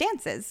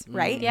stances,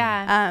 right?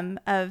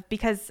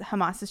 Because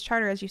Hamas's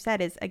charter, as you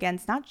said, is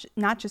against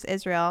not just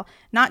Israel,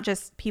 not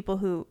just people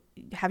who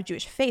have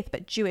Jewish faith,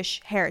 but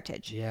Jewish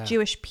heritage,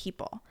 Jewish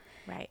people,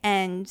 right?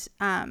 And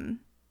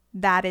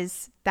that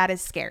is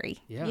scary.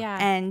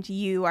 And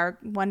you are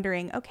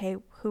wondering, okay,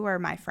 who are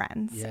my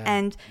friends?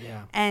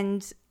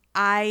 And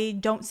I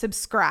don't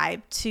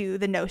subscribe to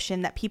the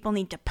notion that people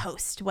need to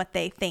post what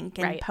they think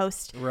and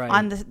post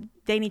on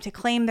they need to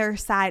claim their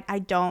side. I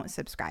don't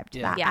subscribe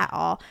to that at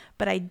all.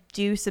 But I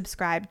do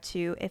subscribe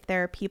to, if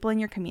there are people in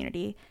your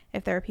community,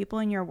 if there are people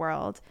in your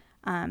world,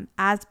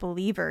 as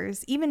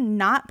believers, even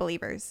not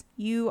believers,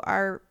 you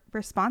are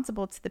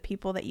responsible to the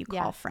people that you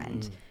call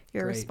friend.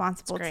 You're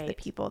responsible to the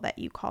people that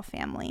you call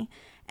family.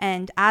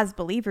 And as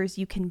believers,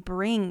 you can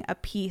bring a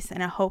peace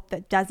and a hope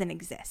that doesn't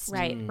exist,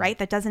 right?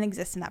 That doesn't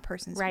exist in that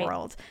person's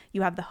world.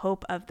 You have the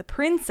hope of the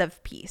Prince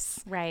of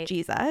Peace,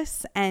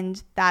 Jesus.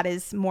 And that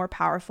is more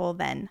powerful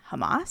than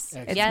Hamas.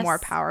 It's more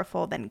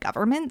powerful than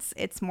governments.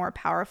 It's more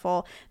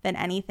powerful than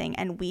anything.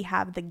 And we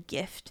have the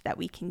gift that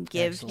we can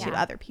give to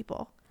other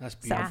people. That's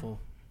beautiful.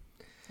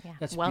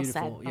 That's well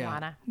beautiful. said,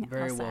 Ilana.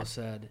 Very well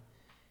said.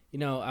 You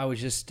know, I was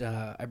just,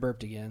 I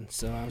burped again,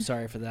 so I'm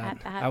sorry for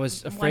that. I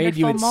was afraid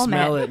you would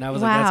smell it, and I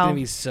was like, that's going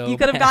to be so You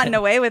could have gotten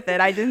away with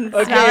it. I didn't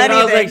smell and anything.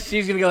 I was like,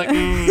 she's going to go like,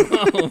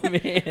 oh,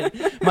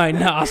 man, my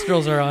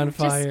nostrils are on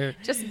fire.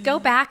 Just go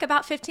back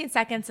about 15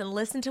 seconds and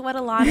listen to what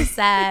Ilana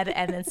said,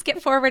 and then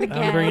skip forward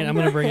again. I'm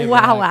going to bring it wow,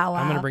 back. wow.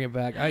 I'm going to bring it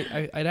back.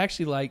 I'd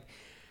actually like,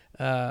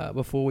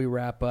 before we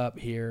wrap up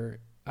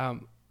here,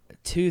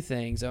 two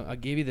things. I'll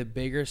give you the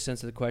bigger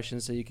sense of the question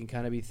so you can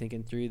kind of be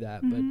thinking through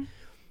that, but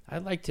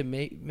I'd like to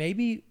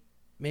maybe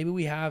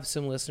we have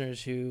some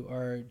listeners who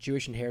are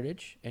Jewish in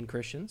heritage and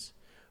Christians,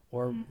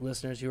 or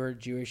listeners who are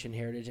Jewish in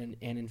heritage and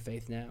in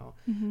faith now.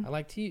 I'd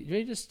like to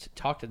really just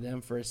talk to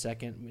them for a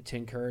second to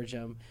encourage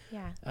them.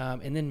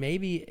 And then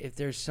maybe if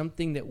there's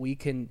something that we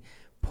can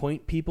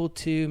point people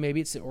to,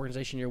 maybe it's the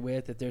organization you're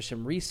with, if there's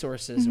some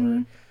resources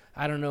or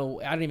I don't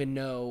know. I don't even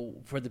know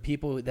for the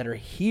people that are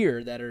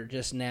here that are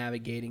just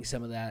navigating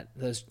some of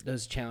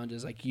those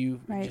challenges like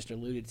you just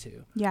alluded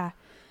to.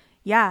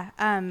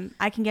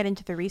 I can get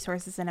into the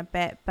resources in a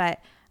bit,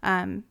 but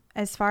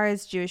as far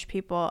as Jewish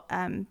people,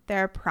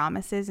 there are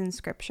promises in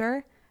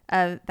scripture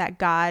that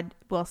God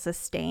will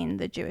sustain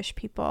the Jewish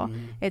people.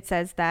 It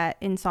says that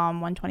in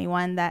Psalm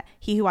 121 that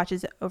he who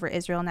watches over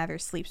Israel neither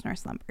sleeps nor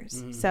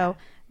slumbers. So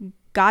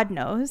God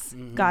knows,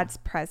 God's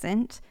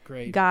present.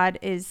 God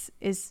is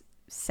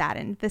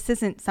saddened. This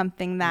isn't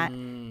something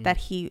that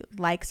he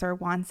likes or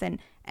wants,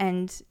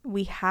 and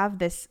we have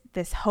this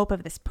hope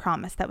of this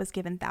promise that was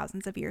given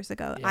thousands of years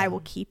ago. I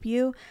will keep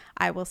you,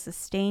 I will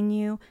sustain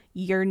you,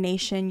 your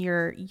nation,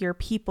 your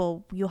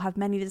people, you'll have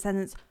many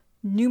descendants,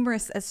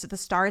 numerous as the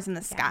stars in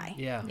the sky.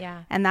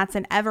 And that's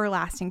an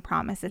everlasting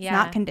promise. It's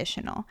not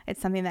conditional.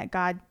 It's something that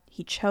God,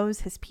 he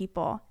chose his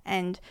people.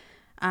 And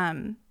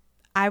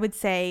I would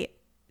say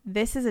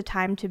this is a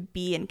time to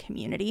be in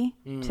community,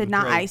 to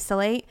not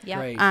isolate.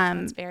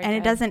 That's very and good.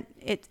 it doesn't,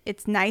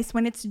 it's nice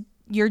when it's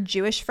your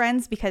Jewish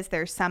friends because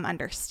there's some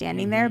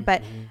understanding there,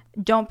 but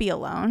don't be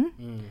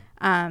alone.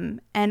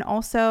 And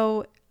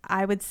also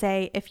I would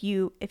say if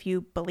you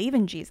believe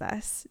in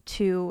Jesus,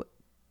 to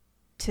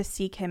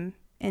seek him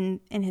in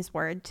his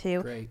word,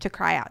 to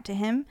cry out to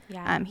him.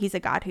 He's a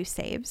God who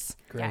saves.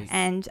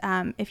 And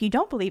if you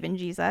don't believe in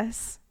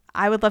Jesus,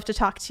 I would love to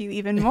talk to you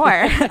even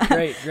more.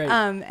 Great.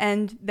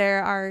 And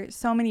there are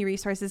so many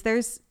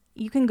resources.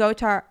 You can go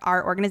to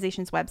our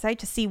organization's website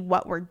to see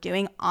what we're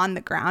doing on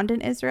the ground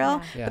in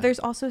Israel. But there's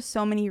also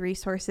so many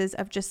resources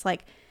of just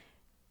like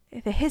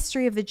the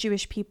history of the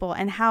Jewish people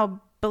and how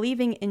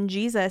believing in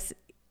Jesus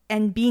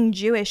and being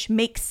Jewish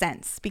makes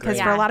sense, because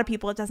for a lot of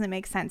people it doesn't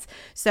make sense.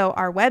 So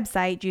our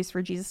website,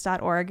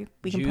 jewsforjesus.org,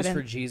 we can put in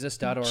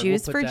jewsforjesus.org.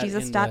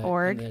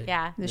 Jewsforjesus.org.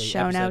 The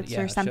show notes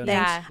or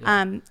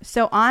something.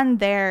 So on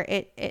there,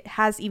 it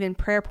has even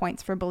prayer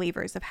points for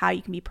believers of how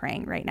you can be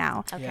praying right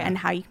now, and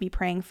how you can be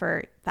praying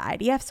for the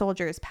IDF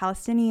soldiers,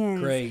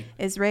 Palestinians,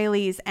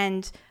 Israelis,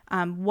 and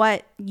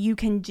what you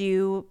can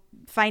do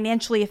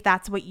financially if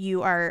that's what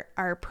you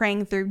are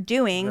praying through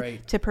doing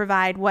to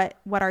provide what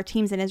our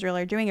teams in Israel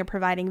are doing, are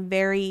providing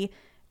very,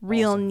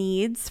 real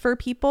needs for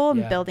people,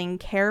 Yeah. building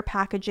care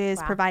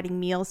packages, providing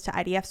meals to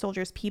IDF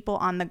soldiers, people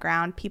on the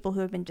ground, people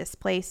who have been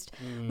displaced.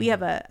 We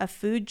have a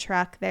food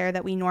truck there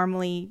that we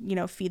normally,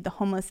 feed the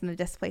homeless and the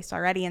displaced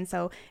already. And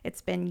so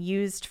it's been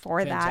used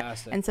for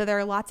that. And so there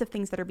are lots of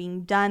things that are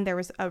being done. There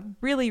was a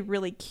really,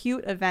 really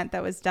cute event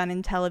that was done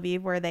in Tel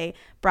Aviv where they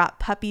brought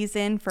puppies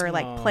in for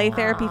like play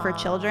therapy for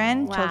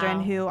children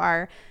who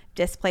are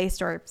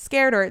displaced or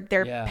scared, or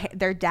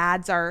their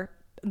dads are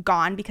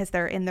gone because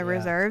they're in the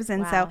reserves.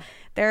 And so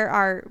there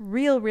are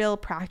real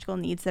practical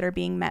needs that are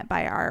being met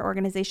by our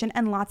organization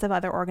and lots of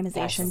other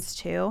organizations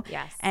too.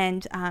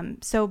 And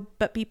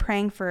but be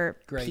praying for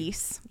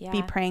peace.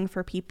 Be praying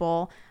for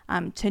people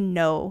to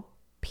know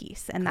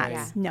peace, and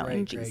that's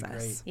knowing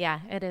Jesus. Yeah,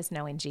 it is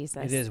knowing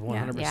Jesus. It is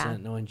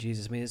 100% knowing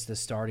Jesus. I mean, it's the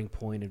starting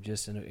point of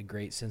just a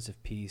great sense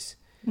of peace.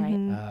 Right.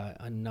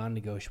 A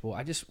non-negotiable.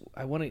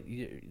 I want to,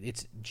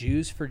 it's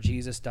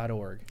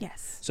jewsforjesus.org.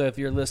 Yes. So if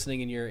you're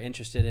listening and you're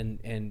interested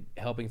in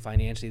helping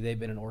financially, they've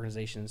been an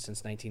organization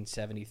since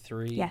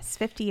 1973. Yes,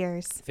 50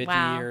 years. 50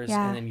 years.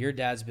 Yeah. And then your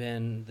dad's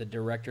been the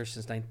director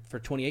for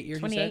 28 years,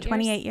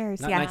 28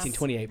 years, Not yes.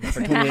 1928, but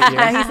for 28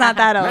 years. He's not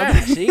that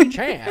old. See,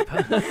 champ.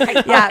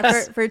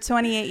 For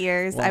 28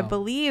 years. Wow. I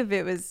believe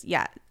it was,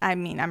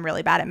 I'm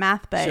really bad at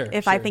math, but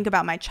if I think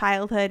about my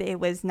childhood, it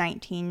was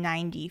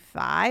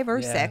 1995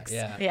 or 6.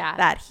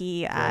 That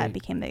he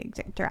became the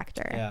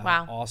director. Yeah.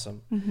 Wow.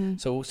 Awesome. Mm-hmm.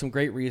 So some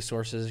great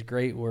resources,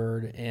 great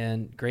word,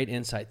 and great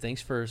insight. Thanks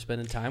for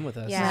spending time with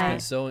us. Yeah. It's been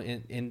so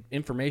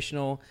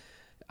informational,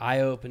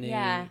 eye-opening.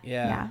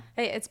 Yeah.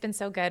 Hey, it's been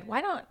so good.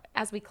 Why don't,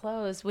 as we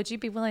close, would you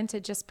be willing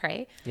to just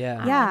pray?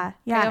 Yeah.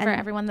 Pray over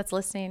everyone that's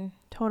listening.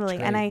 Totally.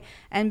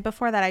 And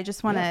before that, I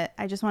just want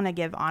to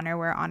give honor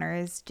where honor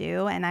is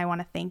due. And I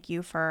want to thank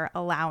you for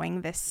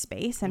allowing this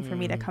space and for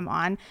me to come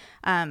on.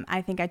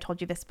 I think I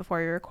told you this before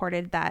we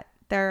recorded, that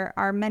there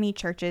are many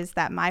churches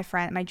that my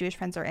Jewish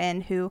friends are in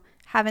who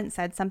haven't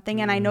said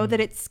something. And I know that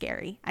it's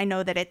scary. I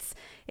know that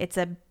it's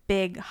a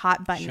big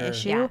hot button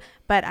issue,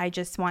 but I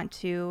just want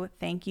to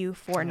thank you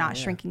for not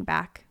shrinking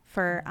back,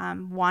 for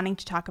wanting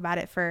to talk about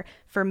it, for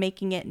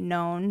making it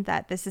known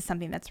that this is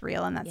something that's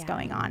real and that's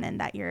going on,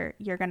 and that you're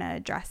going to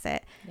address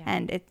it.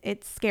 And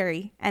it's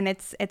scary and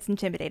it's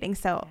intimidating.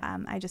 So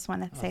I just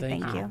want to say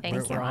thank you.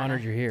 We're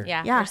honored you're here.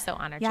 Yeah. We're so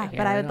honored you're here.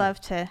 But I'd love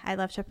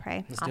to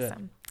pray.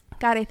 Awesome.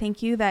 God, I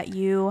thank you that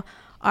you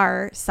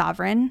are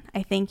sovereign.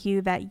 I thank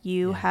you that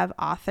you have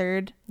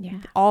authored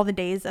all the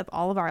days of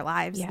all of our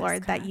lives,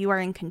 Lord, God. That you are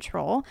in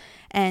control.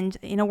 And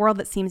in a world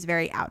that seems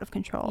very out of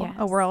control,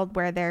 a world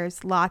where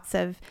there's lots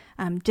of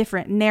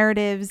different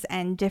narratives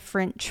and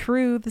different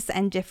truths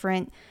and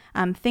different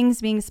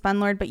things being spun,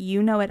 Lord, but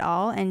you know it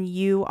all, and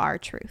you are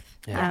truth.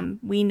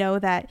 We know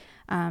that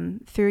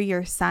through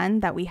your Son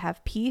that we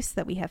have peace,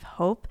 that we have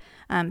hope.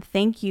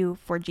 Thank you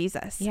for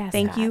Jesus.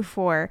 Thank you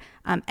for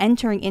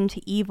entering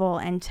into evil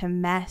and to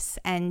mess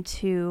and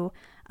to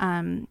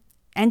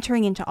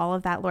entering into all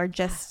of that, Lord,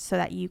 just so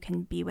that you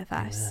can be with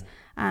us.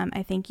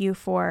 I thank you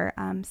for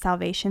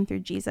salvation through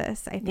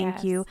Jesus. I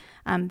thank you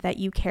that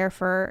you care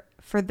for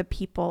the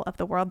people of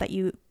the world,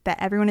 that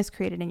everyone is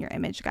created in your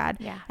image, God,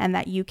 and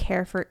that you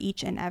care for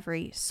each and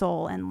every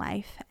soul and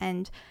life.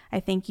 And I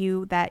thank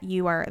you that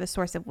you are the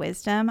source of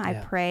wisdom. I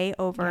pray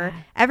over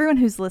everyone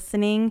who's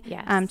listening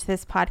to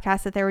this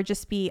podcast, that there would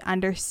just be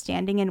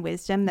understanding and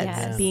wisdom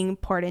that's being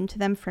poured into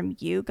them from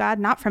you, God,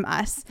 not from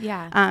us,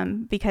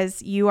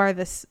 because you are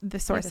the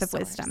source of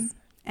wisdom.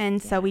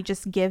 And so we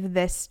just give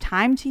this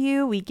time to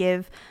you. We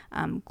give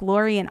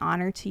glory and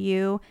honor to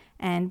you.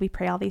 And we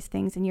pray all these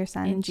things in your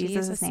Son, in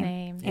Jesus'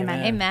 name.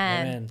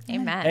 Amen.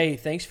 Hey,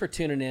 thanks for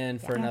tuning in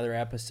for another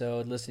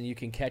episode. Listen, you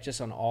can catch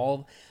us on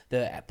all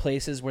the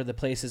places where the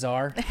places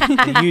are. The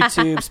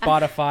YouTube,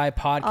 Spotify,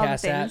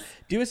 podcast app.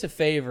 Do us a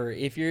favor.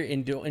 If you're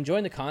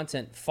enjoying the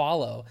content,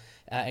 follow.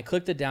 And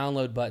click the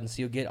download button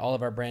so you'll get all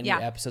of our brand new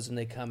episodes when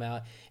they come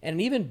out. And an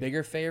even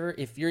bigger favor,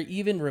 if you're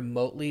even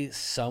remotely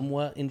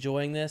somewhat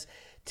enjoying this,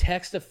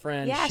 text a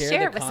friend,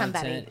 share the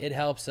content. It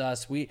helps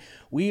us.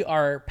 We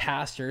are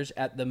pastors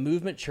at the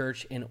Movement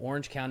Church in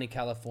Orange County,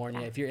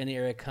 California. If you're in the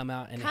area, come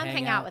out and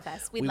hang out with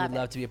us. We would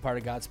love to be a part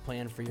of God's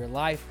plan for your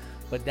life.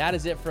 But that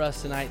is it for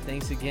us tonight.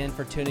 Thanks again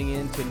for tuning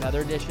in to another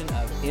edition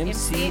of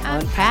MC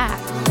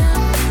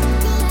Unpacked.